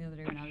husband the other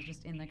day when I was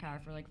just in the car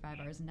for like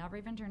 5 hours, never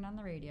even turned on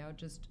the radio,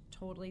 just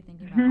totally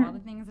thinking about all the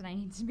things that I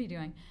need to be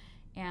doing.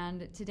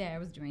 And today I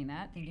was doing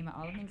that, thinking about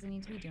all the things I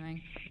need to be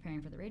doing,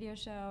 preparing for the radio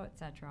show,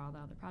 etc., all the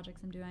other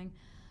projects I'm doing,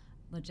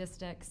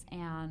 logistics,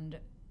 and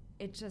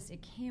it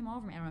came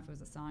over me. I don't know if it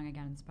was a song I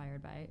got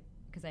inspired by,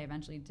 because I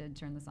eventually did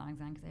turn the songs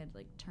on because I had to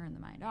like turn the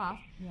mind off.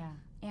 Yeah.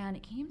 And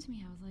it came to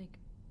me, I was like,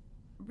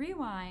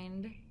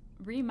 rewind,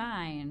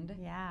 remind.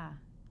 Yeah.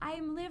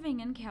 I'm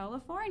living in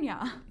California.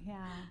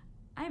 Yeah.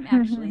 I'm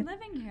actually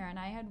living here, and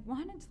I had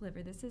wanted to live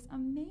here. This is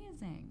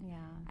amazing. Yeah.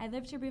 I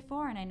lived here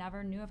before, and I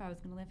never knew if I was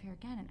going to live here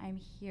again, and I'm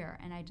here.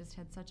 And I just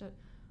had such a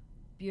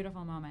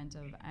beautiful moment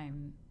of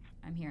I'm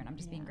here, and I'm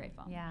just being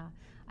grateful. Yeah.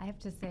 I have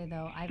to say,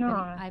 though,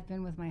 I've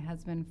been with my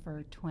husband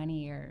for 20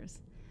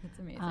 years. It's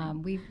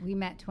amazing. We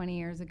met 20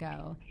 years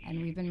ago,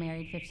 and we've been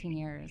married 15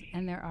 years.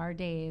 And there are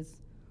days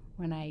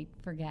when I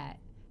forget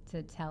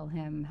to tell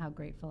him how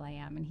grateful I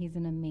am. And he's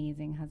an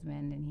amazing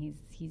husband, and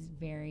he's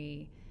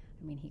very,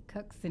 I mean, he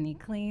cooks and he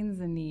cleans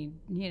and he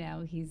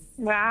wow, he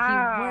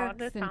works.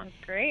 This and sounds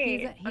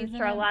great. I'm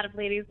sure a lot of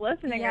ladies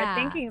listening are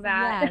thinking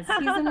that. Yes,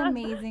 he's an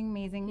amazing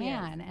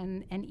man.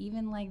 Yes. And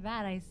even like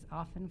that, I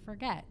often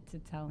forget to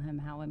tell him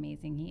how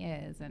amazing he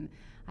is. And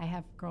I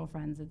have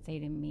girlfriends that say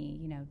to me,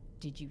 you know,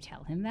 did you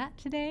tell him that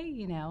today?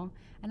 You know,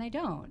 and I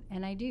don't,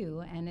 and I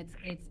do. And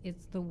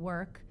it's the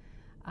work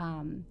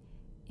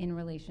in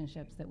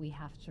relationships that we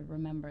have to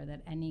remember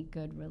that any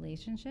good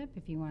relationship,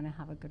 if you want to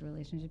have a good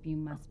relationship, you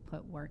must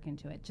put work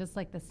into it, just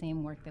like the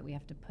same work that we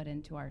have to put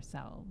into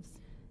ourselves.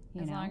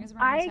 As long as we're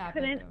on the topic. I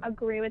couldn't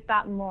agree with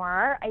that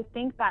more. I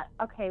think that,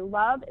 okay,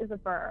 love is a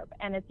verb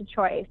and it's a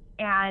choice.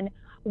 And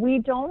we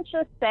don't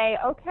just say,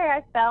 okay,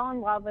 I fell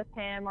in love with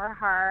him or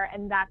her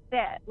and that's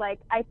it. Like,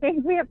 I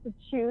think we have to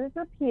choose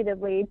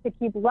repeatedly to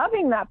keep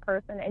loving that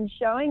person and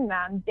showing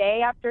them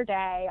day after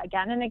day,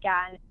 again and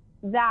again,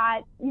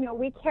 that, you know,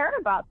 we care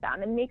about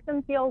them and make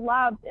them feel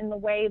loved in the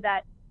way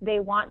that they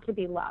want to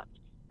be loved.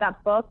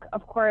 That book,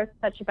 of course,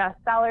 such a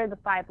bestseller, The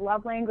 5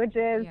 Love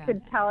Languages,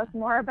 could tell us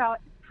more about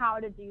how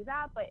to do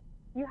that. But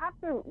you have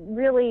to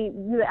really,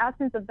 the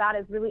essence of that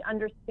is really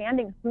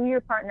understanding who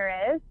your partner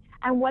is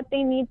and what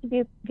they need to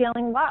be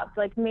feeling loved.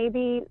 Like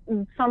maybe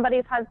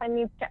somebody's husband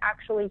needs to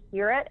actually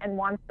hear it and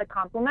wants the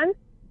compliments.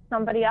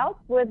 Somebody else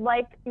would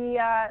like the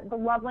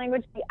love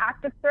language, the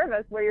act of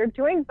service, where you're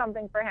doing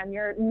something for him.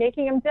 You're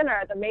making him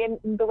dinner.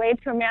 The way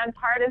to a man's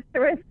heart is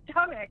through his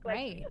stomach.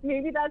 Like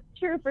maybe that's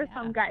true for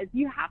some guys.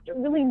 You have to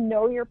really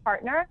know your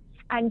partner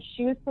and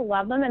choose to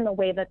love them in the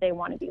way that they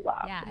want to be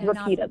loved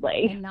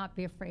repeatedly. And not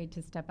be afraid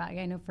to step out.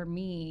 I know for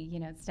me,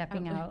 you know,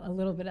 stepping out a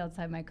little bit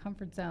outside my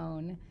comfort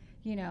zone,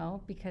 you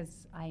know,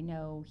 because I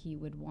know he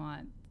would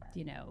want,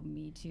 you know,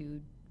 me to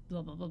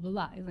blah, blah, blah, blah,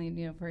 blah,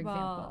 you know, for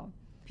example.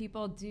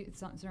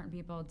 Certain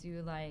people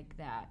do like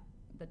that,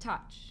 the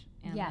touch,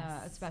 and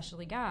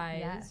especially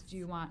guys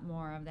do want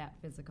more of that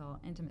physical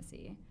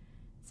intimacy.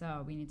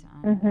 So we need to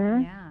honor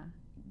that. Yeah.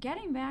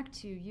 Getting back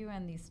to you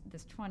and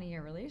this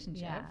 20-year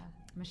relationship,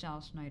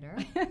 Michelle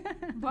Schnider,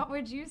 what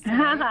would you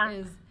say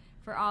is,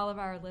 for all of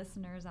our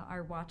listeners,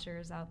 our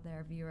watchers out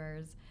there,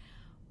 viewers,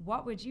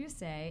 what would you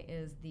say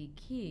is the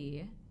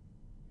key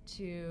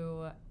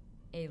to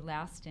a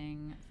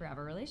lasting,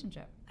 forever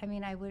relationship? I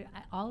mean,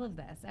 all of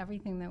this,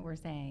 everything that we're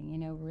saying, you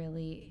know,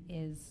 really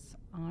is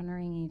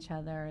honoring each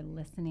other,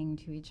 listening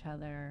to each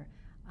other,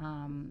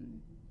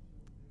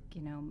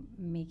 you know,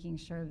 making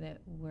sure that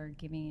we're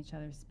giving each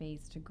other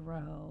space to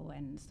grow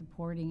and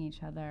supporting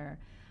each other,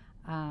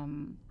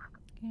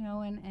 you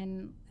know,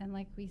 and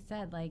like we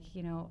said, like,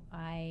 you know,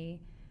 I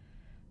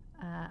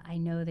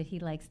know that he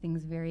likes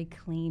things very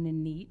clean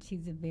and neat.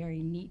 He's a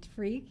very neat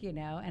freak, you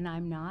know, and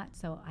I'm not.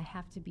 So I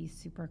have to be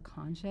super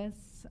conscious.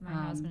 My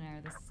husband and I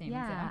are the same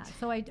exact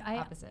so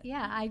opposite.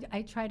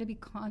 I try to be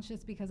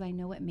conscious because I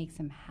know it makes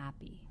him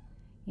happy,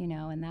 you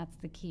know, and that's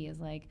the key,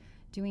 is like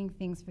doing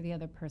things for the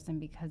other person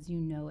because you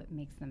know it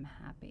makes them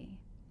happy.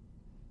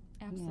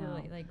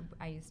 Absolutely. You know? Like,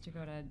 I used to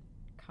go to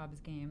Cubs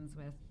games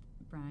with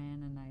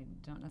Brian, and I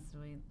don't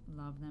necessarily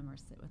love them or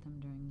sit with him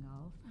during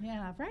golf.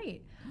 Yeah,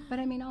 right. But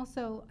I mean,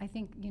 also, I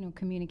think, you know,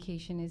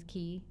 communication is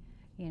key,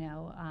 you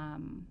know,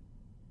 and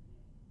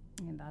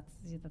that's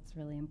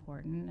really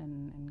important,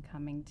 and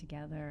coming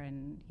together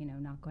and, you know,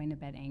 not going to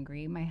bed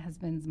angry. My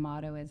husband's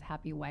motto is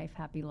happy wife,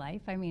 happy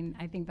life. I mean,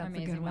 I think that's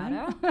amazing a good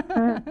motto.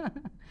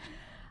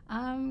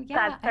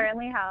 That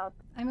certainly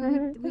helps. I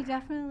mean, we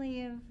definitely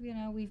have, you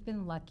know, we've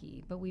been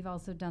lucky, but we've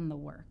also done the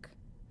work.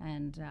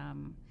 And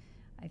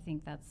I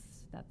think that's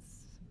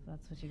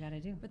what you got to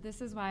do. But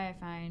this is why I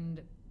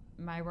find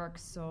my work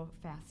so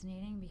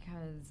fascinating,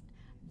 because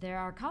there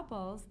are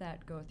couples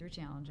that go through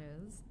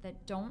challenges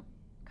that don't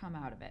come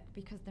out of it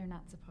because they're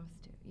not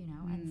supposed to, you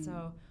know. And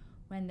so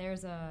when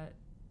there's a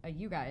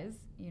you guys,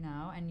 you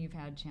know, and you've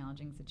had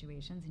challenging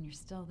situations and you're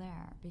still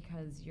there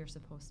because you're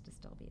supposed to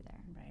still be there.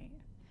 Right.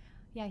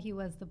 Yeah, he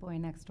was the boy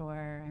next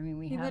door. I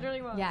mean, He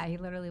literally was. Yeah, he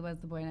literally was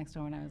the boy next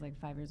door when I was like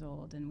 5 years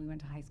old, and we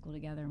went to high school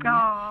together,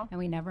 and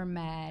we never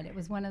met. It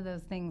was one of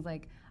those things,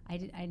 like, I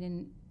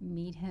didn't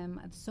meet him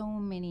at so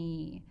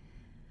many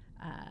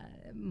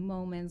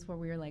moments where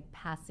we were like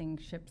passing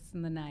ships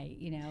in the night,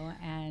 you know,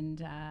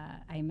 and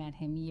I met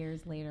him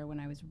years later when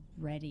I was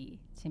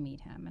ready to meet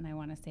him. And I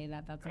want to say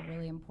that that's a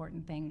really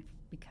important thing,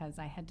 because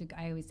I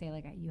always say,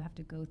 like, you have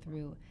to go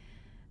through,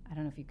 I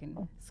don't know if you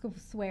can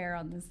swear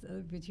on this,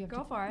 but you have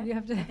Go for it. You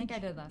have to. I think I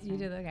did last time. You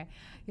did, okay.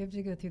 You have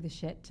to go through the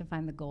shit to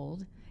find the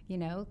gold. You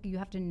know, you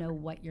have to know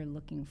what you're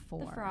looking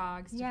for. The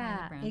frogs to find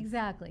the prince.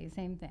 Exactly,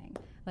 same thing.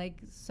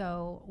 Like,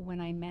 so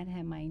when I met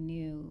him, I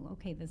knew,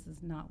 okay, this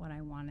is not what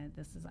I wanted.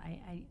 This is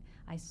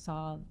I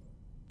saw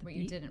what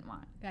you didn't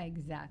want.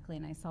 Exactly,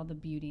 and I saw the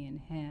beauty in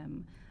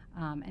him.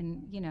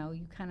 And you know,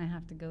 you kind of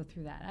have to go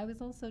through that. I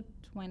was also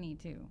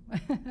 22.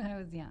 I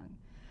was young.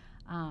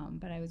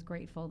 But I was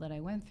grateful that I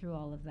went through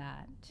all of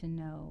that to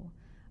know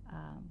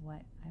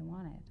what I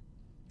wanted.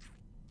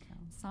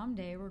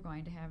 Someday we're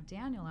going to have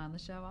Daniel on the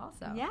show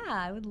also. Yeah,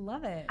 I would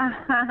love it.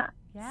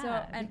 Yeah, So,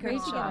 it'd and be great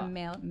Rachel, to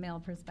get a male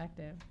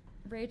perspective.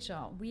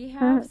 Rachel, we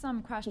have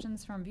some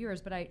questions from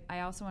viewers, but I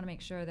also want to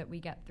make sure that we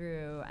get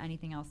through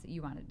anything else that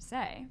you wanted to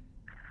say.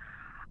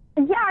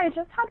 Yeah, I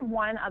just had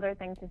one other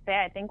thing to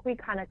say. I think we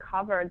kind of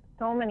covered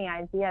so many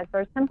ideas.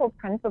 They're simple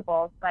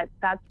principles, but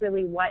that's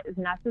really what is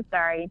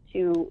necessary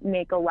to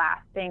make a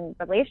lasting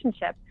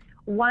relationship.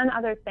 One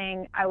other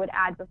thing I would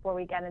add before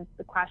we get into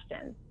the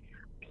questions.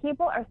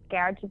 People are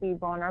scared to be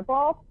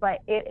vulnerable,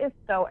 but it is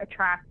so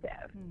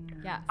attractive.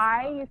 Yes.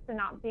 I used to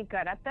not be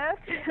good at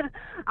this,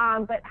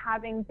 but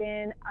having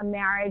been a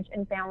marriage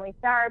and family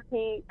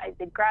therapy, I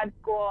did grad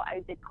school,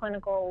 I did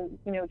clinical,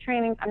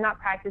 trainings. I'm not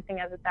practicing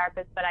as a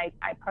therapist, but I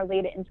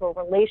parlayed it into a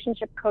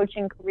relationship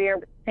coaching career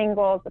with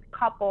singles, with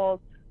couples,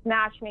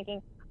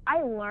 matchmaking.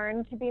 I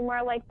learned to be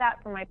more like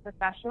that for my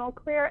professional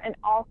career and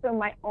also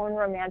my own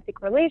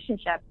romantic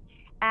relationships.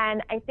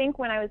 And I think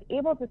when I was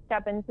able to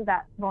step into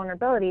that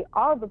vulnerability,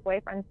 all of the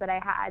boyfriends that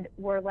I had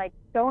were like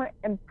so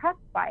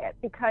impressed by it,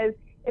 because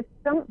it's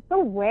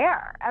so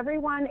rare.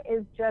 Everyone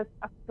is just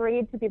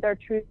afraid to be their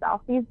true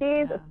self these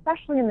days,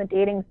 especially in the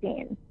dating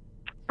scene.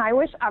 I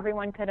wish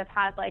everyone could have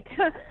had like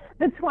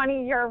the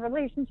 20-year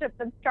relationship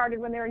that started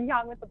when they were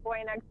young with the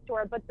boy next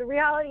door. But the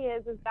reality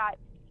is that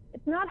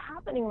it's not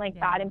happening like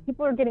that. And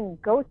people are getting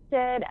ghosted,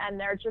 and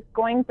they're just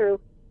going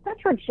through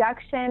such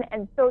rejection.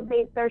 And so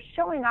they're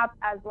showing up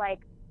as like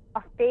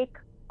a fake,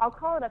 I'll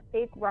call it a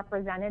fake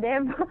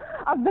representative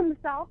of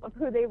themselves, of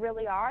who they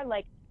really are.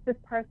 Like this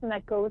person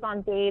that goes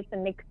on dates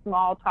and makes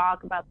small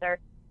talk about their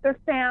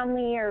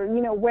family, or,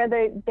 where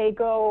they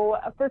go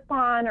for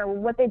fun, or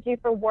what they do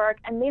for work.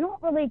 And they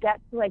don't really get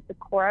to like the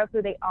core of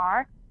who they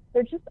are.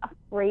 They're just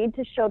afraid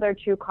to show their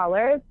true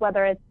colors,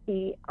 whether it's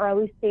the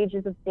early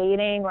stages of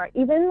dating or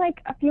even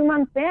like a few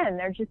months in.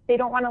 They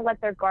don't want to let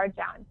their guard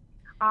down.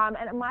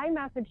 And my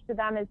message to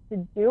them is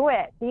to do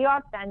it, be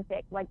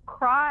authentic, like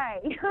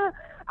cry.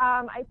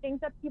 I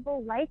think that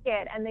people like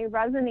it and they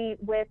resonate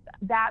with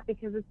that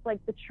because it's like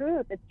the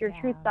truth. It's your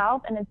true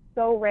self, and it's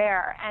so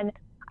rare. And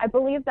I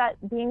believe that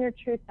being your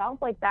true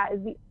self like that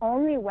is the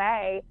only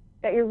way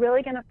that you're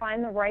really going to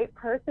find the right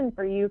person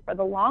for you for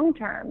the long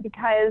term,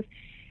 because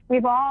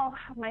we've all,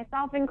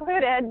 myself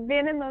included,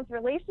 been in those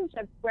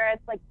relationships where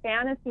it's like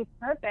fantasy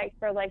perfect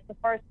for like the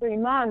first 3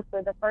 months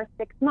or the first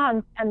 6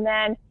 months, and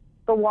then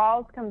the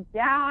walls come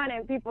down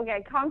and people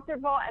get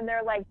comfortable and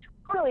they're like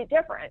totally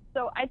different.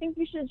 So I think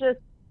you should just,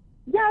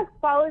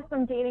 follow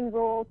some dating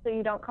rules so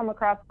you don't come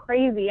across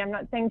crazy. I'm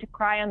not saying to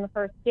cry on the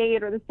first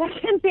date or the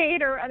second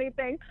date or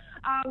anything.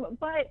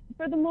 But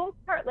for the most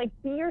part, like,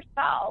 be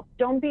yourself.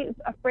 Don't be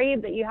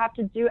afraid that you have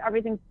to do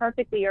everything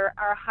perfectly or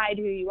hide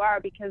who you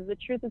are, because the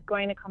truth is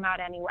going to come out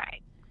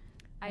anyway.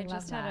 I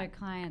just had a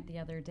client the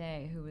other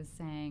day who was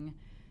saying,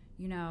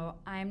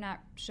 I'm not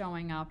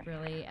showing up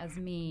really as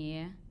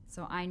me.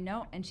 So I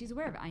know, and she's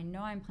aware of it, I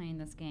know I'm playing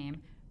this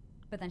game.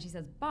 But then she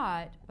says,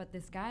 but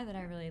this guy that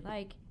I really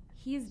like,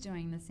 he's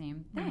doing the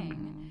same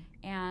thing.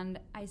 And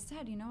I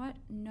said, you know what?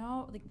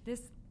 No, like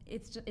this,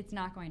 it's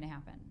not going to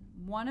happen.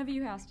 One of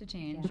you has to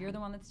change. You're the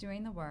one that's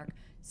doing the work.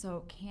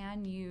 So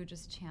can you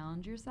just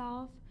challenge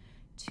yourself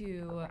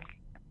to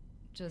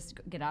just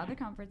get out of the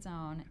comfort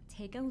zone,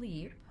 take a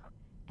leap,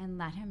 and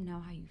let him know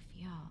how you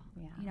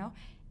feel,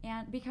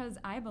 And because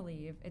I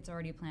believe it's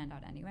already planned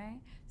out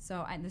anyway.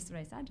 So this is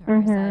what I said to her.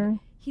 I said,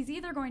 he's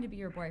either going to be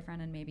your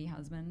boyfriend and maybe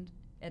husband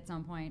at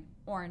some point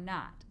or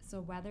not. So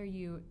whether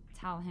you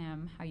tell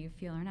him how you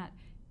feel or not,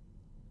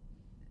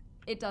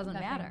 it doesn't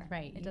matter.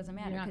 Right. It doesn't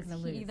matter,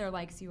 because he either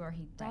likes you or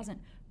he doesn't.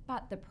 Right.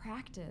 But the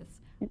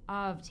practice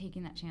of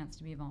taking that chance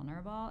to be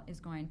vulnerable is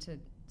going to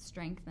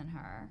strengthen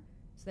her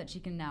so that she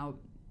can now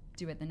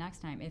do it the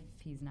next time if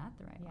he's not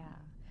the right one.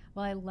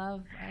 Well, I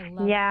love I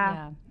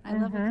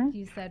Mm-hmm. love what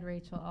you said,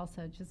 Rachel,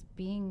 also just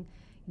being,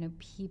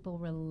 people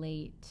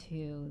relate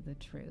to the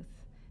truth.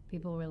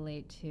 People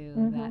relate to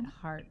that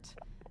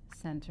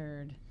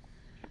heart-centered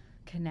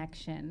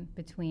connection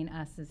between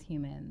us as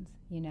humans,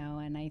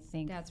 and I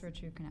think that's where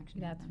true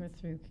connection happens.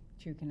 That's where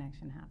true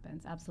connection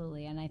happens.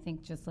 Absolutely. And I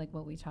think just like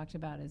what we talked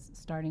about is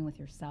starting with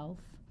yourself,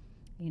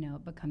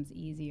 it becomes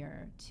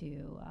easier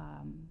to,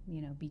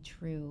 be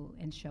true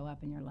and show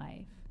up in your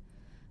life.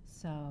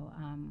 So,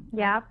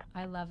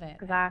 I love it.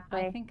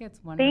 Exactly. I think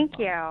it's wonderful. Thank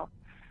you.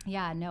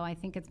 Yeah, no, I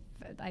think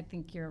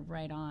you're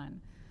right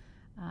on.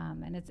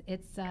 And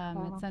it's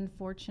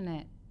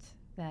unfortunate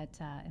that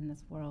in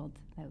this world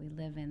that we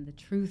live in, the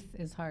truth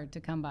is hard to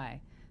come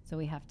by. So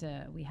we have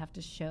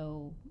to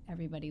show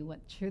everybody what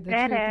the truth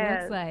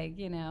looks like,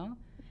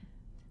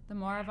 The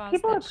more of us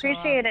people that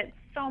appreciate it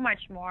so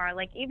much more.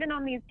 Like even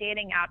on these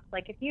dating apps,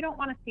 like if you don't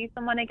want to see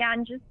someone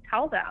again, just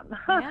tell them.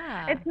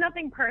 Yeah. It's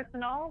nothing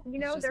personal.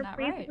 They're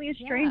basically a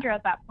stranger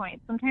at that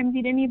point. Sometimes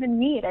you didn't even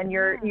meet, and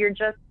you're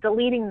just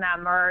deleting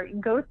them or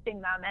ghosting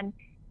them. And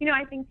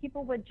I think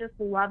people would just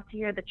love to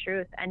hear the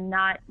truth and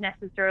not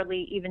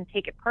necessarily even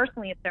take it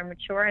personally if they're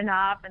mature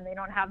enough and they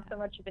don't have so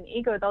much of an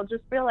ego. They'll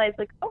just realize,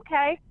 like,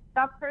 okay,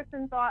 that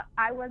person thought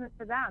I wasn't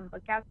for them,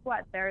 but guess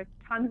what? There's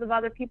tons of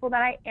other people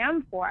that I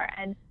am for,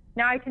 and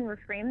now I can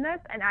reframe this,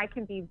 and I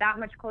can be that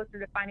much closer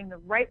to finding the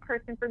right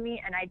person for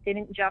me, and I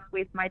didn't just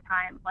waste my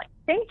time. Like,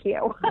 thank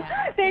you.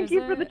 Yeah, thank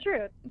you for the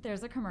truth.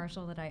 There's a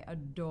commercial that I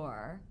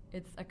adore.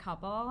 It's a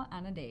couple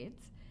on a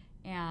date,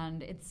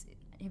 and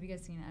have you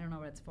guys seen it? I don't know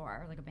what it's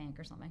for, like a bank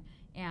or something.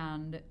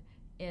 And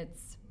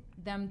it's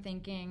them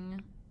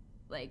thinking,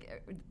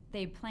 like,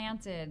 the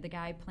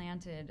guy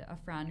planted a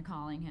friend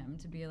calling him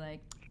to be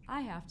like,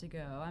 I have to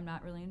go. I'm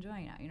not really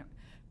enjoying it,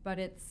 But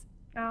it's...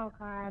 Oh,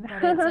 God.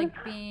 But it's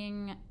like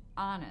being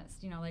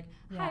honest,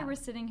 hi, we're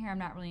sitting here. I'm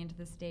not really into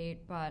this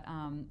date, but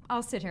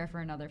I'll sit here for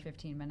another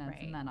 15 minutes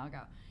and then I'll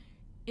go.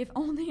 If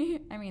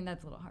only,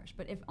 that's a little harsh,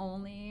 but if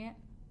only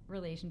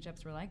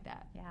relationships were like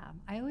that. Yeah.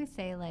 I always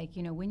say, like,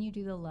 when you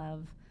do the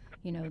love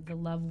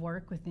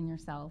work within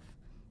yourself,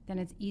 then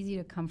it's easy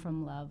to come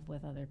from love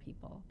with other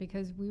people,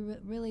 because we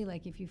really,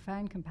 like, if you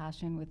find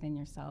compassion within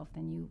yourself,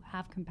 then you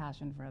have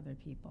compassion for other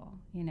people,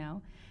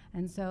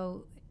 and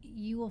so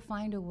you will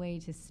find a way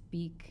to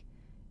speak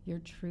your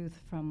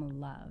truth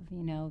from love,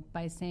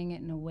 by saying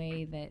it in a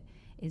way that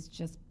is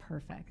just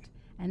perfect.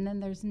 And then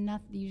there's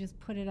nothing, you just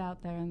put it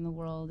out there in the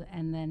world,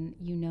 and then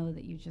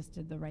that you just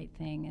did the right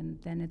thing, and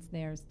then it's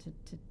theirs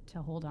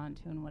to hold on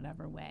to in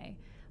whatever way.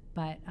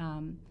 But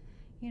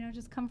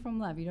just come from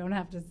love. You don't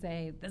have to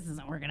say, this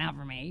isn't working out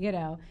for me, in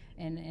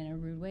a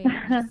rude way.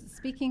 You're just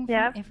speaking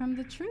from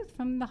the truth,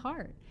 from the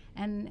heart.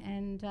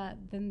 And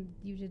then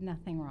you did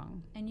nothing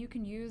wrong. And you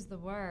can use the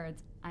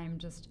words, I'm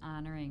just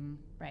honoring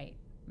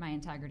my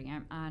integrity.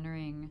 I'm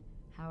honoring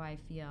how I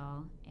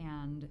feel.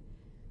 And,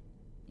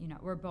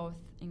 we're both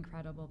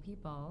incredible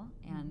people,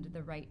 and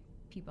the right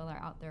people are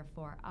out there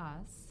for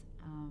us.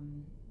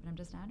 But I'm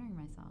just honoring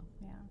myself.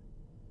 Yeah.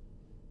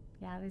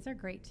 Yeah, these are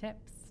great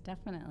tips,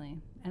 definitely.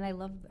 And I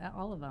love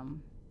all of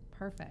them.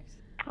 Perfect.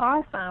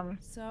 Awesome.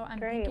 So I'm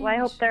great. Well, I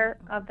hope they're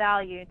of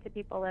value to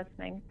people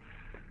listening.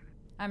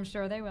 I'm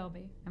sure they will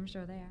be. I'm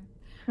sure they are.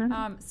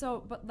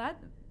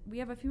 We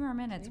have a few more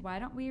minutes. Why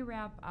don't we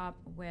wrap up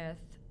with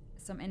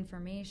some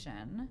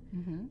information?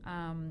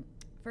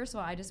 First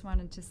of all, I just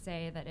wanted to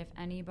say that if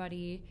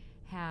anybody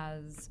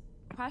has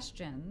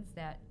questions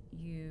that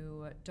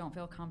you don't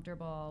feel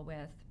comfortable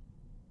with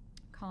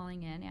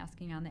calling in,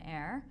 asking on the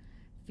air,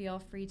 feel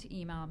free to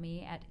email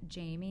me at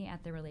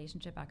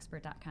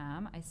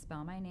jamie@therelationshipexpert.com. I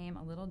spell my name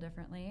a little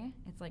differently.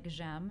 It's like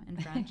j'aime in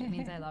French. It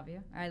means I love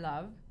you, or I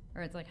love,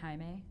 or it's like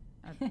Jaime,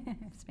 a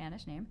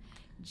Spanish name.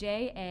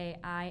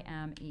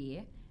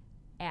 JAIME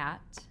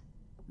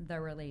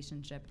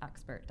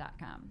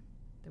 @therelationshipexpert.com.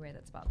 The way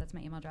that's spelled. That's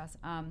my email address.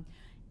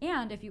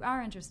 And if you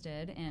are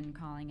interested in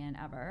calling in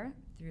ever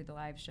through the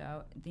live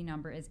show, the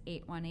number is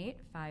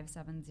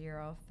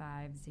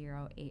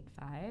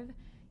 818-570-5085.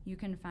 You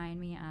can find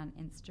me on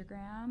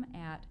Instagram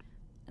at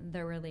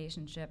The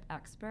Relationship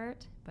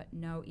Expert, but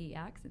no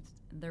EX. It's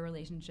The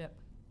Relationship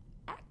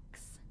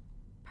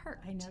Expert.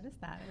 I noticed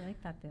that. I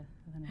like that.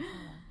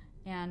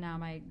 And now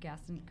my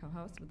guest and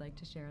co-host would like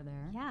to share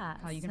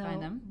how you can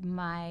find them.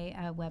 My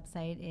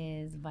website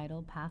is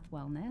Vital Path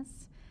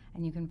Wellness,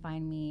 and you can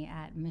find me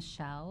at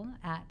Michelle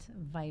at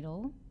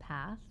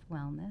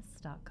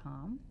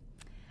vitalpathwellness.com.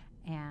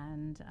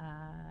 And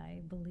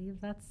I believe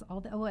that's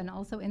all. And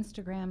also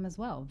Instagram as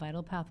well,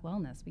 Vital Path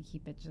Wellness. We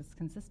keep it just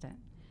consistent.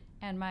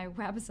 And my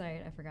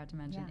website, I forgot to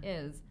mention,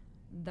 is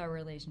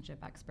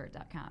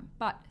therelationshipexpert.com,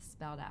 but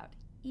spelled out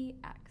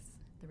EX,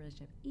 the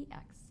relationship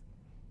EX.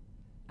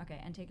 Okay,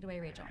 and take it away,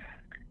 Rachel.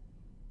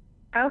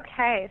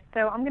 Okay,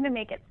 so I'm going to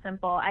make it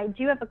simple. I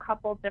do have a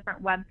couple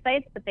different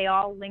websites, but they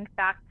all link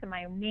back to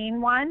my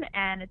main one,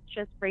 and it's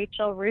just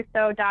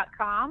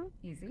rachelrusso.com.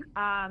 Easy.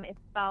 It's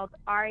spelled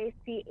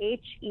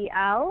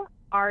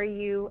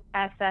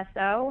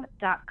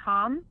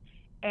RACHELRUSSO.com.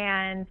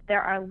 And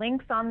there are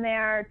links on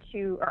there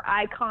to, or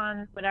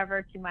icons,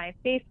 whatever, to my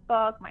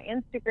Facebook, my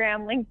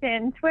Instagram,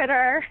 LinkedIn,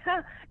 Twitter,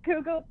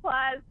 Google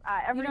Plus,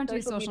 every you don't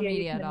do social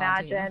media you can at all,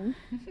 imagine.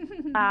 do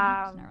you?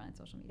 Not really on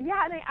social media.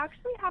 Yeah, and I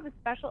actually have a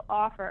special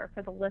offer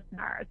for the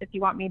listeners if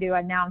you want me to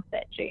announce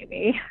it,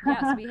 Jamie.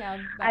 Yes, we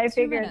have about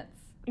 2 minutes.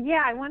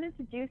 Yeah, I wanted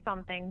to do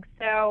something.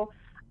 So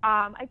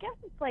I guess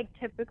it's like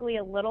typically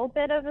a little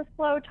bit of a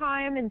slow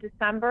time in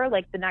December,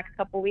 like the next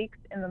couple weeks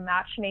in the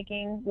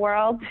matchmaking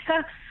world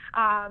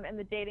and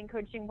the dating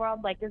coaching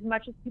world. Like as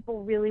much as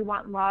people really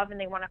want love and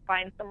they want to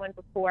find someone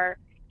before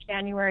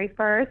January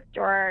 1st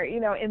or,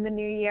 you know, in the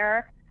new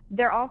year,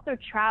 they're also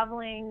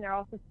traveling. They're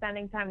also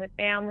spending time with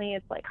family.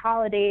 It's like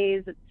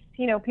holidays. It's,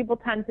 you know, people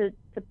tend to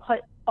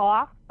put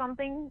off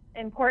something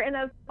important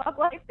as love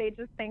life. They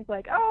just think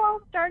like, oh,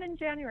 I'll start in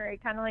January,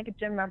 kind of like a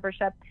gym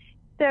membership.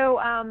 So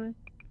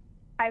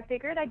I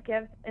figured I'd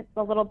give it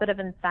a little bit of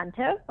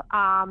incentive.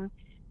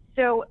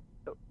 So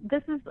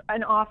this is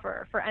an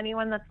offer for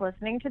anyone that's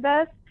listening to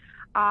this.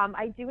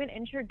 I do an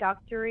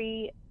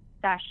introductory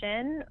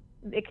session.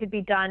 It could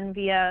be done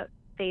via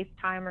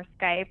FaceTime or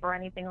Skype or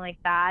anything like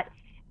that,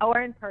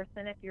 or in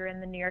person if you're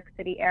in the New York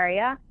City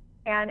area.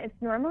 And it's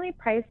normally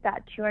priced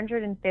at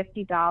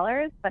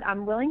 $250, but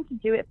I'm willing to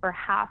do it for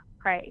half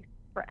price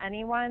for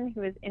anyone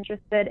who is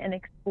interested in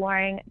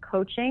exploring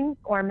coaching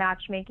or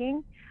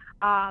matchmaking.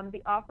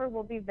 The offer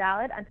will be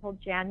valid until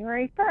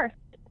January 1st.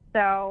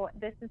 So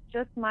this is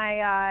just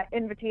my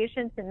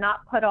invitation to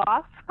not put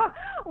off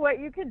what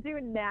you can do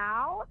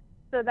now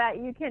so that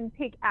you can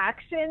take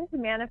action to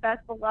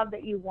manifest the love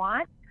that you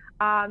want.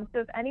 So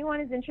if anyone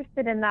is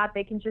interested in that,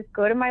 they can just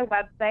go to my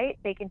website.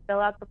 They can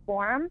fill out the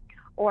form,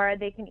 or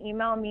they can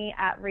email me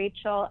at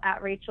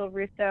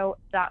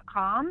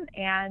rachel@rachelrusso.com,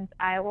 and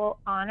I will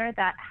honor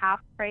that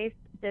half-price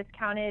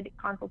discounted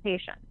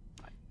consultation.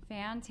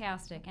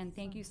 Fantastic. And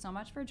thank you so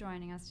much for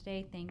joining us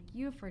today. Thank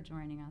you for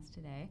joining us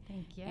today.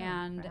 Thank you.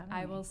 And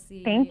I will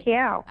see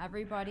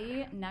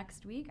everybody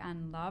next week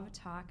on Love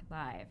Talk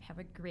Live. Have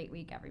a great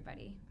week,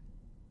 everybody.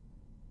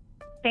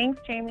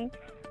 Thanks, Jamie.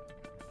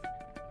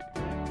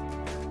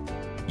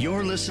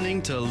 You're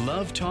listening to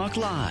Love Talk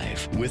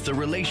Live with the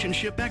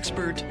relationship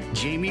expert,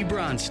 Jamie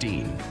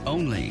Bronstein,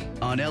 only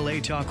on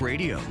LA Talk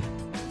Radio.